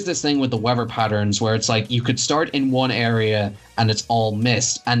 There's always this thing with the weather patterns where it's like you could start in one area and it's all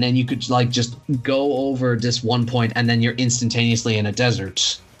mist, and then you could like just go over this one point and then you're instantaneously in a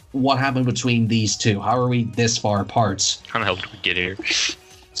desert. What happened between these two? How are we this far apart? How the hell did we get here?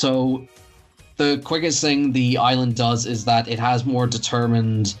 So the quickest thing the island does is that it has more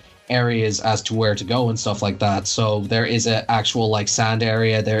determined areas as to where to go and stuff like that. So there is an actual like sand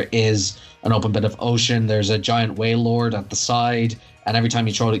area, there is an open bit of ocean, there's a giant whale lord at the side, and every time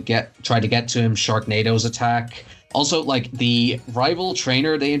you try to get to him, Sharknadoes attack. Also, like the rival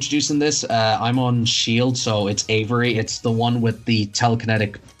trainer they introduced in this, I'm on Shield, so it's Avery. It's the one with the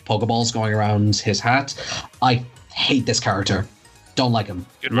telekinetic Pokeballs going around his hat. I hate this character. Don't like him.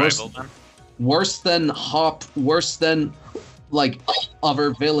 Good rival, man. Worse than Hop, worse than like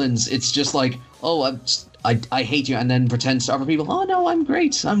other villains. It's just like, oh, I hate you, and then pretends to other people, oh no, I'm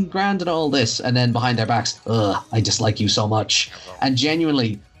great, I'm grand and all this, and then behind their backs, ugh, I dislike you so much. And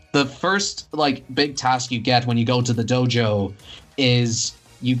genuinely, The first like big task you get when you go to the dojo is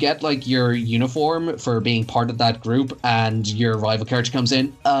you get like your uniform for being part of that group, and your rival character comes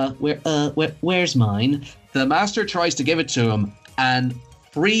in. Where's mine? The master tries to give it to him, and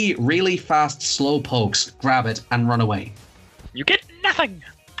 3 really fast slow pokes grab it and run away. You get nothing.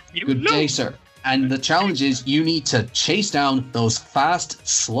 Good day, sir. And the challenge is you need to chase down those fast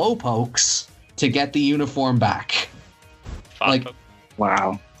slow pokes to get the uniform back.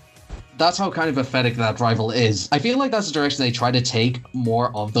 Wow. That's how kind of pathetic that rival is. I feel like that's the direction they try to take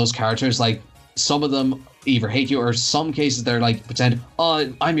more of those characters. Like, some of them either hate you, or some cases they're like, pretend,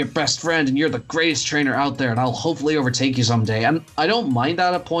 oh, I'm your best friend and you're the greatest trainer out there and I'll hopefully overtake you someday. And I don't mind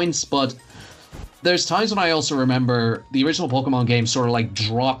that at points, but there's times when I also remember the original Pokemon game sort of like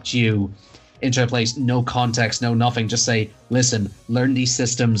dropped you into a place, no context, no nothing, just say, listen, learn these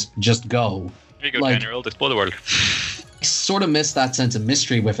systems, just go. Here you go, 10-year-old, explore the world. Sort of miss that sense of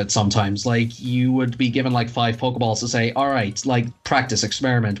mystery with it sometimes. Like, you would be given like 5 Pokeballs to say, all right, like, practice,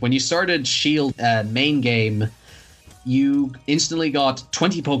 experiment. When you started Shield main game, you instantly got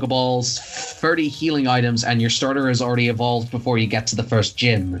 20 Pokeballs, 30 healing items, and your starter is already evolved before you get to the first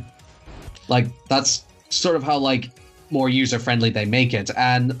gym. Like, that's sort of how, like, more user-friendly they make it.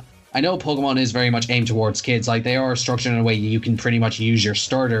 And I know Pokemon is very much aimed towards kids. Like, they are structured in a way you can pretty much use your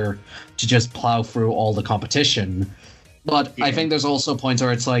starter to just plow through all the competition. But yeah. I think there's also points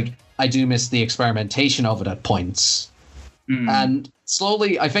where it's like, I do miss the experimentation of it at points. Mm. And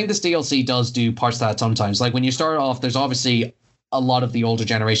slowly, I think this DLC does do parts of that sometimes. Like, when you start off, there's obviously a lot of the older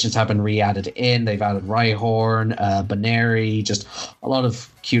generations have been re-added in. They've added Rhyhorn, Baneri, just a lot of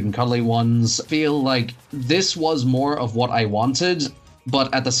cute and cuddly ones. I feel like this was more of what I wanted,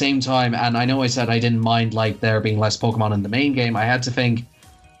 but at the same time, and I know I said I didn't mind like there being less Pokemon in the main game, I had to think,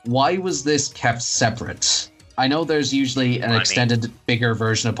 why was this kept separate? I know there's usually an extended, bigger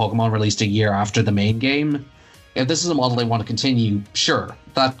version of Pokemon released a year after the main game. If this is a model they want to continue, sure,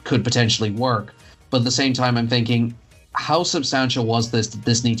 that could potentially work. But at the same time, I'm thinking, how substantial was this? Did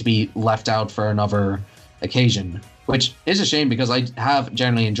this need to be left out for another occasion? Which is a shame, because I have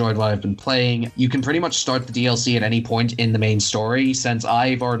generally enjoyed what I've been playing. You can pretty much start the DLC at any point in the main story, since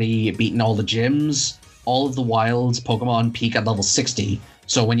I've already beaten all the gyms. All of the wild Pokemon peak at level 60.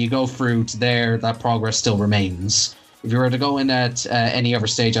 So when you go through to there, that progress still remains. If you were to go in at any other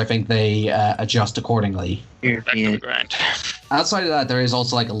stage, I think they adjust accordingly. Outside of that, there is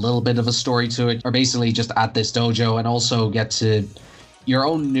also like a little bit of a story to it, or basically just at this dojo, and also get to your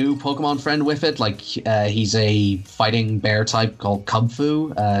own new Pokemon friend with it. Like, he's a fighting bear type called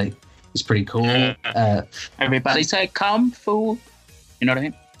Kubfu. He's pretty cool. Everybody say Kubfu. You know what I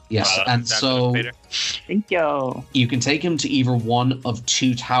mean? Yes, and so thank you. You can take him to either one of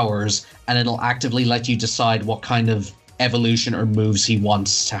 2 towers, and it'll actively let you decide what kind of evolution or moves he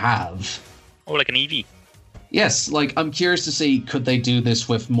wants to have. Oh, like an Eevee. Yes, like, I'm curious to see, could they do this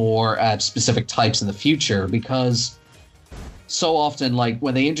with more specific types in the future? Because so often, like,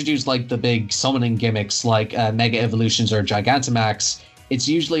 when they introduce, like, the big summoning gimmicks, like Mega Evolutions or Gigantamax, it's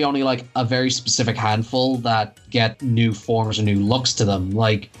usually only, like, a very specific handful that get new forms or new looks to them.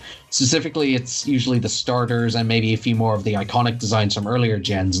 Like, specifically, it's usually the starters and maybe a few more of the iconic designs from earlier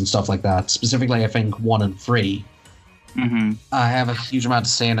gens and stuff like that. Specifically, I think 1 and 3. Mm-hmm. I have a huge amount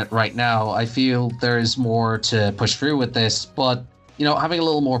to say in it right now. I feel there is more to push through with this, but, you know, having a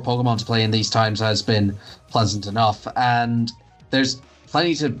little more Pokemon to play in these times has been pleasant enough, and there's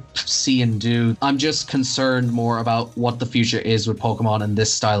plenty to see and do. I'm just concerned more about what the future is with Pokemon and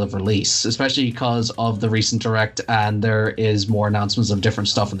this style of release, especially because of the recent Direct, and there is more announcements of different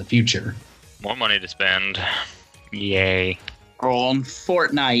stuff in the future. More money to spend. Yay. On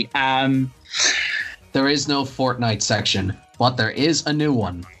Fortnite. There is no Fortnite section, but there is a new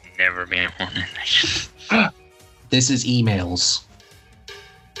one. Never been one. This is emails.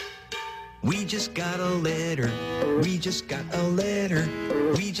 We just got a letter. We just got a letter.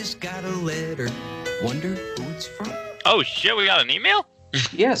 We just got a letter. Wonder who it's from. Oh shit, we got an email?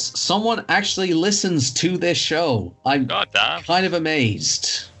 Yes, someone actually listens to this show. I'm goddamn kind of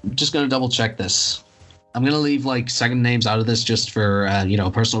amazed. I'm just going to double check this. I'm going to leave like second names out of this just for,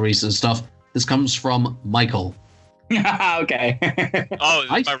 personal reasons and stuff. This comes from Michael. Okay. Oh,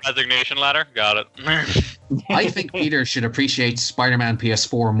 is my resignation letter? Got it. I think Peter should appreciate Spider-Man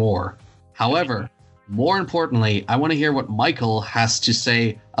PS4 more. However, more importantly, I want to hear what Michael has to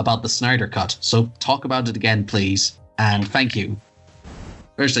say about the Snyder Cut. So talk about it again, please. And thank you.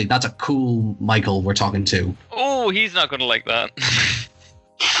 Seriously, that's a cool Michael we're talking to. Oh, he's not going to like that.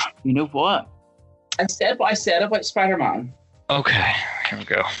 You know what? I said what I said about Spider-Man. Okay, here we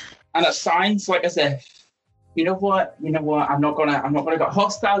go. And it sounds like as if You know what? I'm not gonna get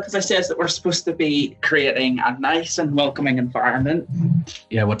hostile because I says that we're supposed to be creating a nice and welcoming environment.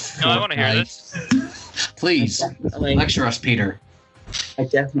 Yeah, what? No, I want to hear this. Please lecture us, Peter. I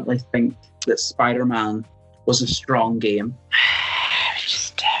definitely think that Spider-Man was a strong game.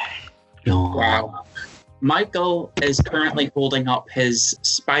 Wow. Michael is currently holding up his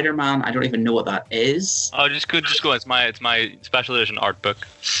Spider-Man. I don't even know what that is. Oh, just go. It's my special edition art book.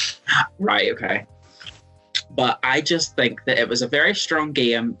 Right. Okay. But I just think that it was a very strong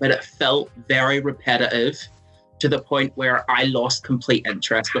game, but it felt very repetitive to the point where I lost complete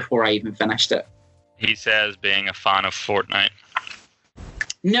interest before I even finished it. He says being a fan of Fortnite.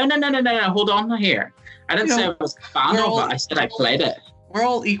 No. Hold on here. I didn't say I was a fan of it. I said I played it. We're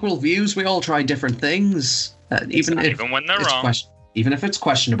all equal views. We all try different things. Even when they're wrong. Even if it's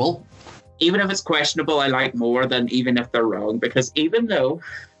questionable. Even if it's questionable, I like more than even if they're wrong. Because even though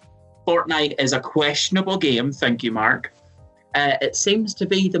Fortnite is a questionable game, thank you, Mark, it seems to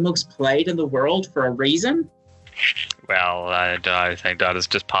be the most played in the world for a reason. Well, I think that is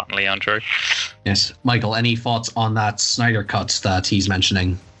just patently untrue. Yes. Michael, any thoughts on that Snyder cut that he's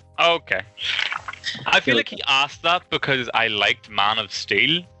mentioning? Okay. I feel like he asked that because I liked Man of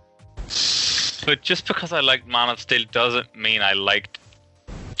Steel. But just because I liked Man of Steel doesn't mean I liked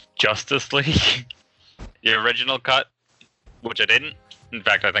Justice League. The original cut, which I didn't. In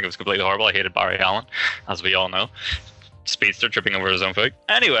fact, I think it was completely horrible. I hated Barry Allen, as we all know. Speedster tripping over his own foot.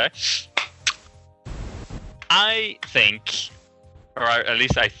 Anyway, I think, or at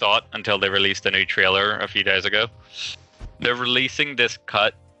least I thought until they released a new trailer a few days ago, they're releasing this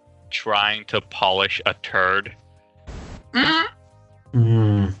cut trying to polish a turd.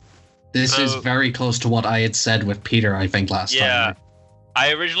 This is very close to what I had said with Peter, I think, last time. Yeah.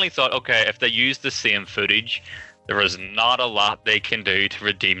 I originally thought, okay, if they use the same footage, there is not a lot they can do to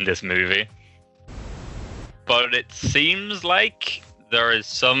redeem this movie. But it seems like there is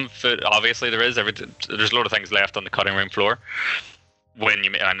some obviously there is. There's a lot of things left on the cutting room floor when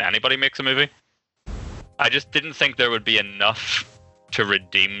anybody makes a movie. I just didn't think there would be enough to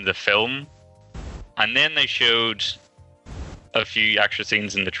redeem the film. And then they showed a few extra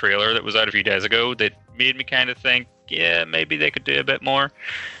scenes in the trailer that was out a few days ago that made me kind of think, yeah, maybe they could do a bit more.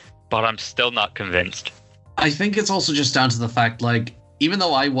 But I'm still not convinced. I think it's also just down to the fact, like, even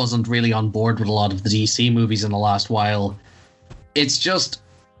though I wasn't really on board with a lot of the DC movies in the last while, it's just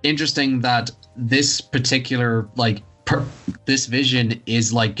interesting that this particular, like, this Vision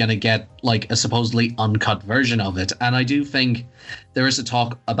is, like, gonna get, like, a supposedly uncut version of it. And I do think there is a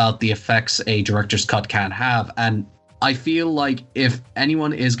talk about the effects a director's cut can have. And I feel like if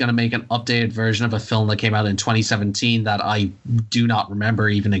anyone is going to make an updated version of a film that came out in 2017 that I do not remember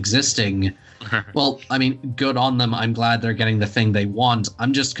even existing, well, I mean, good on them. I'm glad they're getting the thing they want.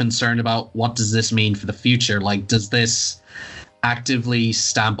 I'm just concerned about what does this mean for the future? Like, does this actively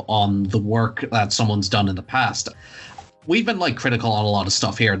stamp on the work that someone's done in the past? We've been, like, critical on a lot of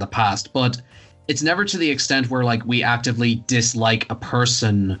stuff here in the past, but it's never to the extent where, like, we actively dislike a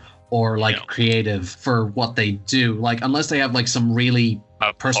person or, like, creative for what they do. Like, unless they have, like, some really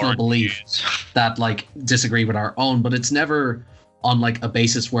personal belief that, like, disagree with our own. But it's never on, like, a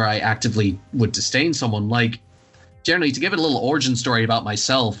basis where I actively would disdain someone. Like, generally, to give it a little origin story about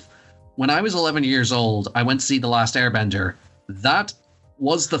myself, when I was 11 years old, I went to see The Last Airbender. That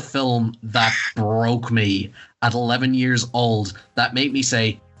was the film that broke me at 11 years old. That made me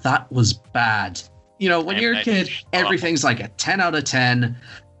say, that was bad. You know, when you're a kid, everything's like a 10 out of 10.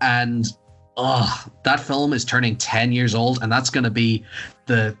 And that film is turning 10 years old, and that's going to be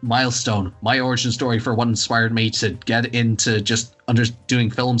the milestone, my origin story for what inspired me to get into just doing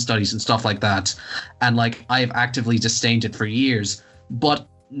film studies and stuff like that. And, like, I've actively disdained it for years, but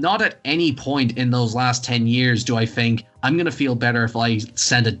not at any point in those last 10 years do I think I'm going to feel better if I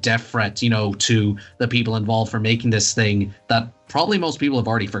send a death threat, you know, to the people involved for making this thing that probably most people have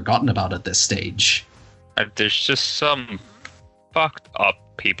already forgotten about at this stage. There's just some fucked up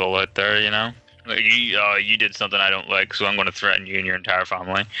people out there, you know, like, you did something I don't like, so I'm going to threaten you and your entire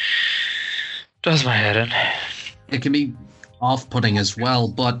family. Does my head in. It can be off-putting as well,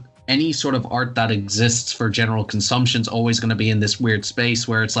 but any sort of art that exists for general consumption is always going to be in this weird space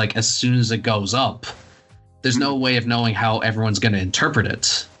where it's like, as soon as it goes up, there's no way of knowing how everyone's going to interpret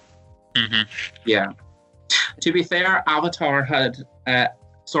it. Mm-hmm. Yeah. To be fair, Avatar had, The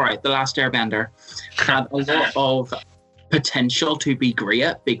Last Airbender had a lot of potential to be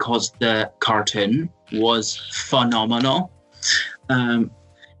great because the cartoon was phenomenal.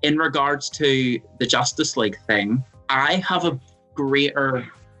 In regards to the Justice League thing, I have a greater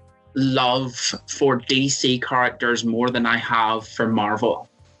love for DC characters more than I have for Marvel.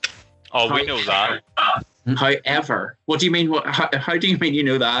 Oh, we know that. However, what do you mean? How do you mean you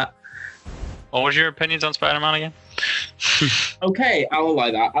know that? What was your opinions on Spider-Man again? Okay, I'll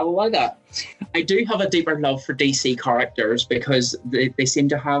allow that. I do have a deeper love for DC characters because they seem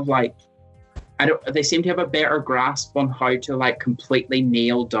to have they seem to have a better grasp on how to like completely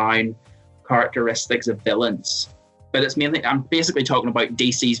nail down characteristics of villains. But it's mainly, I'm basically talking about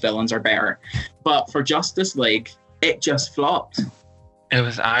DC's villains are better. But for Justice League, it just flopped. It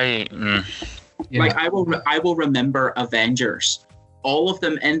was Like I will remember Avengers, all of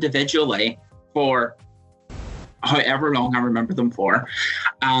them individually for however long I remember them for,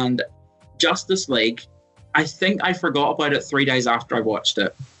 and Justice League, I think I forgot about it 3 days after I watched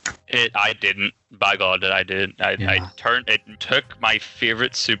it. I didn't. By God, I did. It took my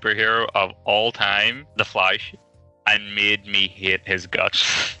favorite superhero of all time, The Flash, and made me hate his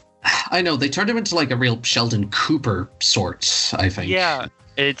guts. I know, they turned him into like a real Sheldon Cooper sort, I think. Yeah,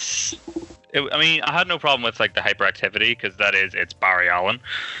 I mean, I had no problem with like the hyperactivity because it's Barry Allen.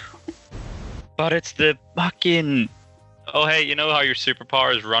 But it's the fucking, oh hey, you know how your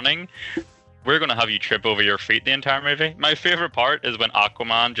superpower is running? We're going to have you trip over your feet the entire movie. My favorite part is when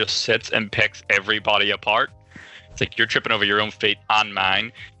Aquaman just sits and picks everybody apart. It's like, you're tripping over your own feet and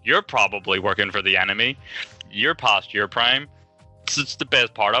mine. You're probably working for the enemy. You're past your prime. It's the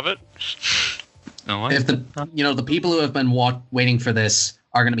best part of it. If the people who have been waiting for this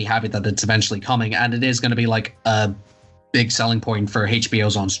are going to be happy that it's eventually coming, and it is going to be like a big selling point for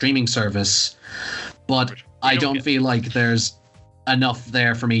HBO's own streaming service, but I don't feel like there's enough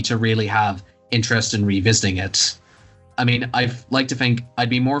there for me to really have interest in revisiting it. I mean, I'd like to think I'd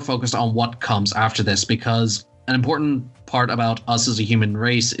be more focused on what comes after this, because an important part about us as a human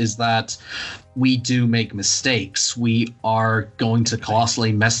race is that we do make mistakes. We are going to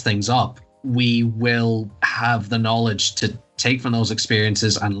colossally mess things up. We will have the knowledge to take from those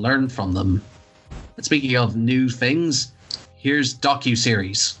experiences and learn from them. And speaking of new things, here's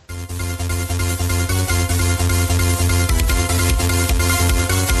docu-series.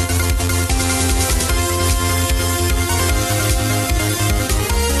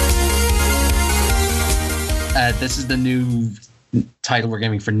 This is the new title we're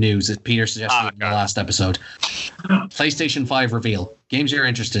giving for news. Peter suggested in the last episode. PlayStation 5 reveal. Games you're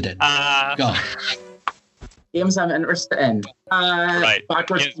interested in. Go. Games I'm interested in. Right.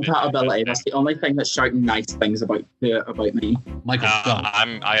 Backwards compatibility. That's the only thing that's shouting nice things about me. Michael, go.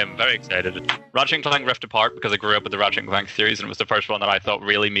 I am very excited. Ratchet & Clank Rift Apart, because I grew up with the Ratchet & Clank series, and it was the first one that I thought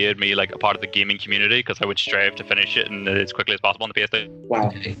really made me like a part of the gaming community, because I would strive to finish it and as quickly as possible on the PS2. Wow.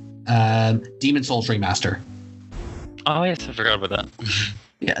 Okay. Demon's Souls Remaster. Oh yes, I forgot about that.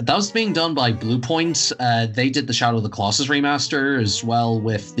 Yeah, that was being done by Bluepoint. They did the Shadow of the Colossus remaster as well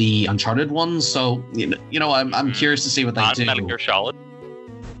with the Uncharted ones. So I'm curious to see what they do. Metal Gear Solid.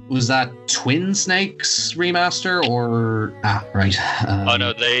 Was that Twin Snakes remaster or right?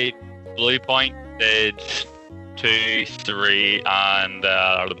 No, Bluepoint did 2, 3, and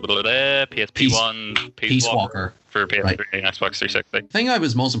PSP 1, Peace Walker. For PS3 and Xbox 360. The thing I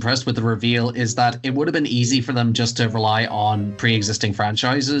was most impressed with the reveal is that it would have been easy for them just to rely on pre-existing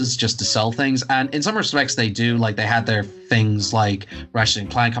franchises just to sell things, and in some respects they do. Like, they had their things like Ratchet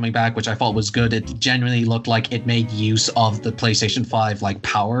 & Clank coming back, which I thought was good. It genuinely looked like it made use of the PlayStation 5 like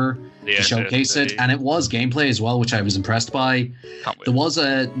power to showcase it, and it was gameplay as well, which I was impressed by. There was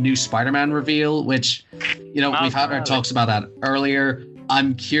a new Spider-Man reveal, which we've had our talks about that earlier.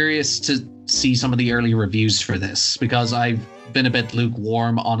 I'm curious to see some of the early reviews for this, because I've been a bit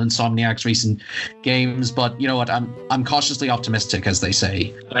lukewarm on Insomniac's recent games, but you know what, I'm cautiously optimistic, as they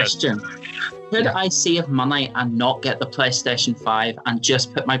say. Question: could I save money and not get the PlayStation 5 and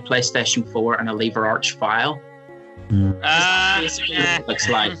just put my PlayStation 4 in a LibreArch file? Basically what it looks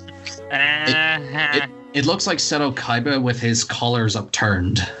like. It looks like Seto Kaiba with his collars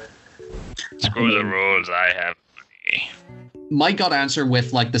upturned. Screw the rules, I have money. My gut answer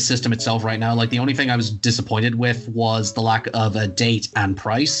with like the system itself right now, like the only thing I was disappointed with was the lack of a date and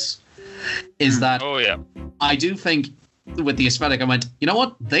price. Is that I do think with the aesthetic, I went, you know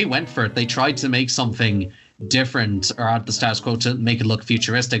what? They went for it. They tried to make something different or add the status quo to make it look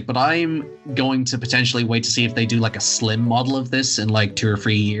futuristic, but I'm going to potentially wait to see if they do like a slim model of this in like 2 or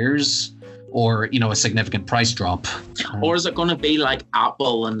 3 years, or a significant price drop. Or is it going to be like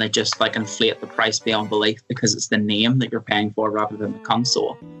Apple and they just like inflate the price beyond belief because it's the name that you're paying for rather than the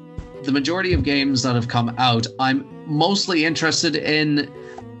console? The majority of games that have come out, I'm mostly interested in.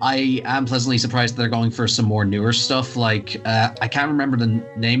 I am pleasantly surprised that they're going for some more newer stuff. Like, I can't remember the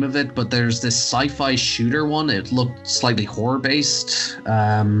name of it, but there's this sci-fi shooter one. It looked slightly horror-based.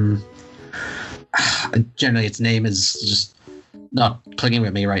 Generally, its name is just not clicking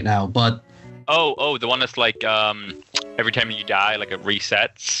with me right now, but the one that's like every time you die, like it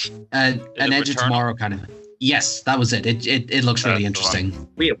resets. An Edge of Tomorrow kind of. Yes, that was it. It looks really interesting.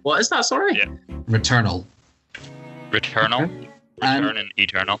 Wait, what is that? Sorry. Yeah. Returnal. Return and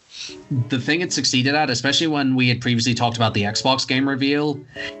Eternal. The thing it succeeded at, especially when we had previously talked about the Xbox game reveal,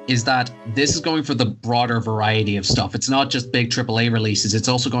 is that this is going for the broader variety of stuff. It's not just big AAA releases. It's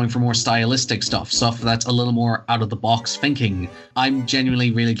also going for more stylistic stuff that's a little more out of the box thinking. I'm genuinely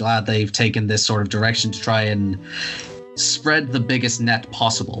really glad they've taken this sort of direction to try and spread the biggest net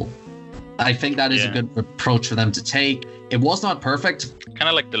possible. I think that is a good approach for them to take. It was not perfect. Kind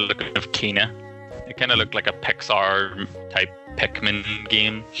of like the look of Kena. It kind of looked like a Pixar type Pikmin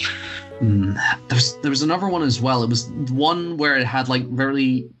game. There was another one as well. It was one where it had like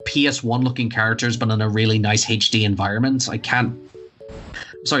very PS1 looking characters, but in a really nice HD environment.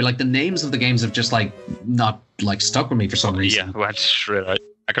 Sorry, like the names of the games have just like not like stuck with me for some reason. Yeah, went straight out.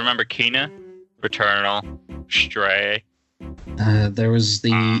 I can remember Kena, Returnal, Stray. There was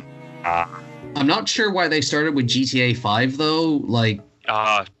the. I'm not sure why they started with GTA 5 though. Like.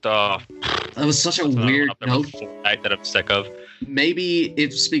 That was such a weird note that I'm sick of. Maybe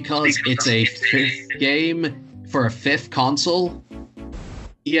it's because it's a fifth game for a fifth console.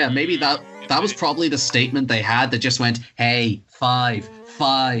 Yeah, maybe that was probably the statement they had that just went, "Hey, 5,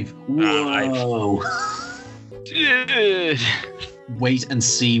 whoa." Wait and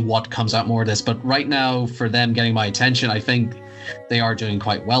see what comes out more of this. But right now, for them getting my attention, I think they are doing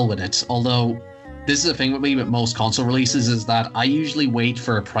quite well with it. Although. This is the thing with me with most console releases is that I usually wait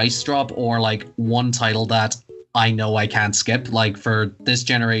for a price drop or like one title that I know I can't skip. Like for this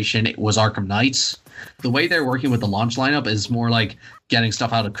generation, it was Arkham Knight. The way they're working with the launch lineup is more like getting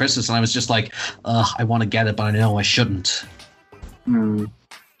stuff out of Christmas. And I was just like, I want to get it, but I know I shouldn't.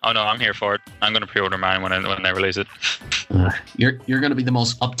 Oh no, I'm here for it. I'm going to pre-order mine when they release it. You're going to be the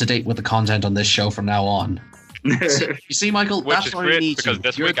most up-to-date with the content on this show from now on. You see, Michael, which that's is what great I need because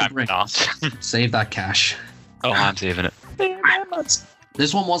this week I'm not. Save that cash. Oh, I'm saving it.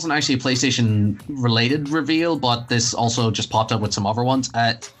 This one wasn't actually a PlayStation related reveal, but this also just popped up with some other ones.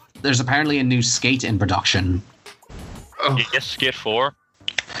 There's apparently a new Skate in production. Yes, Skate 4.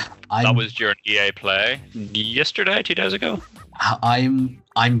 That was during EA Play yesterday, 2 days ago. I'm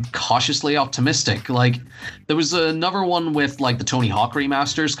cautiously optimistic. Like there was another one with like the Tony Hawk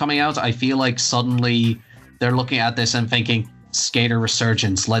remasters coming out. I feel like suddenly they're looking at this and thinking, Skater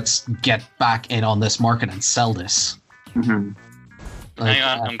resurgence, let's get back in on this market and sell this. Mm-hmm. Like, hang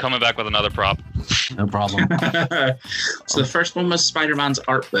on, I'm coming back with another prop. No problem. So the first one was Spider-Man's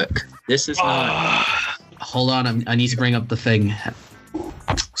art book. This is hold on, I need to bring up the thing.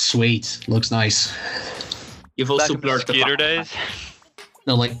 Sweet, looks nice. You've also blurred the Skater days.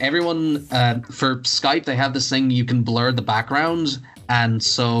 No, like everyone for Skype, they have this thing you can blur the background, and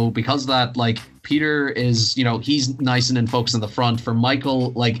so because of that, like Peter is, he's nice and in focus in the front. For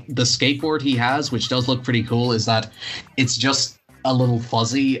Michael, like the skateboard he has, which does look pretty cool, is that it's just a little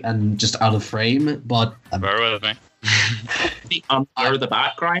fuzzy and just out of frame. But bear with me. Blur the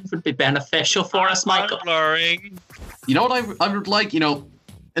background would be beneficial for us, Michael. Blurring. You know what I would like?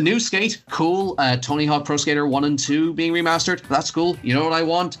 A new Skate, cool. Tony Hawk Pro Skater 1 and 2 being remastered, that's cool. You know what I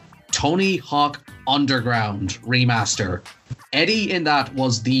want? Tony Hawk Underground remaster. Eddie in that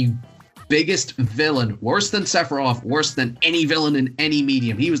was the biggest villain, worse than Sephiroth, worse than any villain in any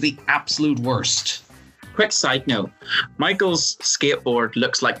medium. He was the absolute worst. Quick side note, Michael's skateboard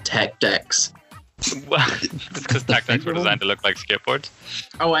looks like tech decks. Well, because tech decks were designed to look like skateboards.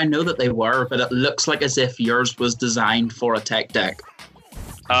 Oh, I know that they were, but it looks like as if yours was designed for a tech deck.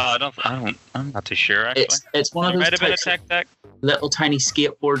 I'm not too sure, actually. It's one of those might have been a tech deck. Little tiny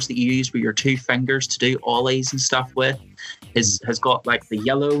skateboards that you use with your two fingers to do ollies and stuff with. Has got like the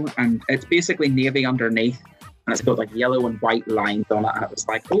yellow, and it's basically navy underneath, and it's got like yellow and white lines on it, and it was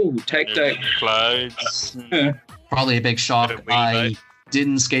like, oh, tech deck. Clouds. Probably a big shock. I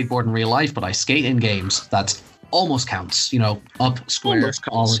didn't skateboard in real life, but I skate in games. That almost counts, up, square,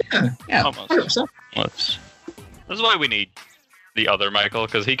 almost counts, yeah. Almost. 100%. This is why we need the other Michael,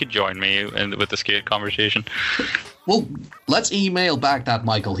 because he could join me with the skate conversation. Well, let's email back that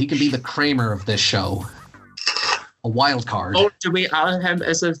Michael. He can be the Kramer of this show. A wild card. Oh, do we add him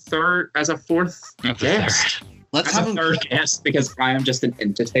as a fourth guest? Let's have a third guest, because I am just an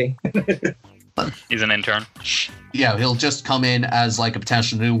entity. He's an intern. Yeah, he'll just come in as like a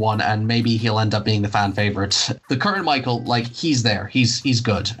potential new one, and maybe he'll end up being the fan favorite. The current Michael, like he's there. He's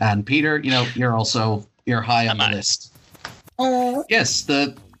good. And Peter, you're high on the list. Yes,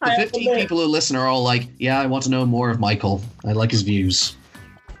 the 15 people who listen are all like, yeah, I want to know more of Michael. I like his views.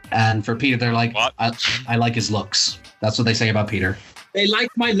 And for Peter, they're like, I like his looks. That's what they say about Peter. They like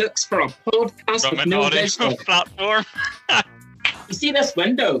my looks for a podcast From with an no audio visual. platform. You see this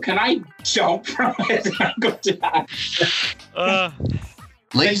window? Can I jump from it and go to that?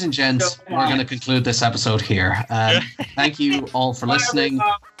 Ladies and gents, we're going to conclude this episode here. Thank you all for listening.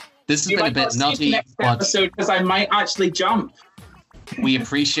 This has been a bit nutty, but because I might actually jump. We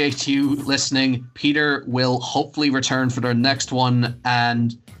appreciate you listening. Peter will hopefully return for the next one,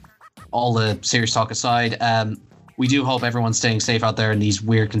 and all the serious talk aside, we do hope everyone's staying safe out there in these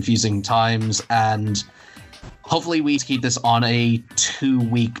weird, confusing times, and hopefully we keep this on a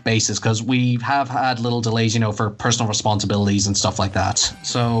 2-week basis, because we have had little delays, for personal responsibilities and stuff like that.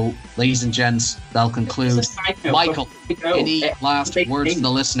 So, ladies and gents, that'll conclude. Michael, any last words to the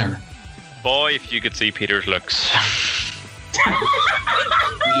listener? Boy, if you could see Peter's looks.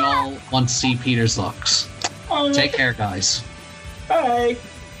 We all want to see Peter's looks. Take care, guys. Bye.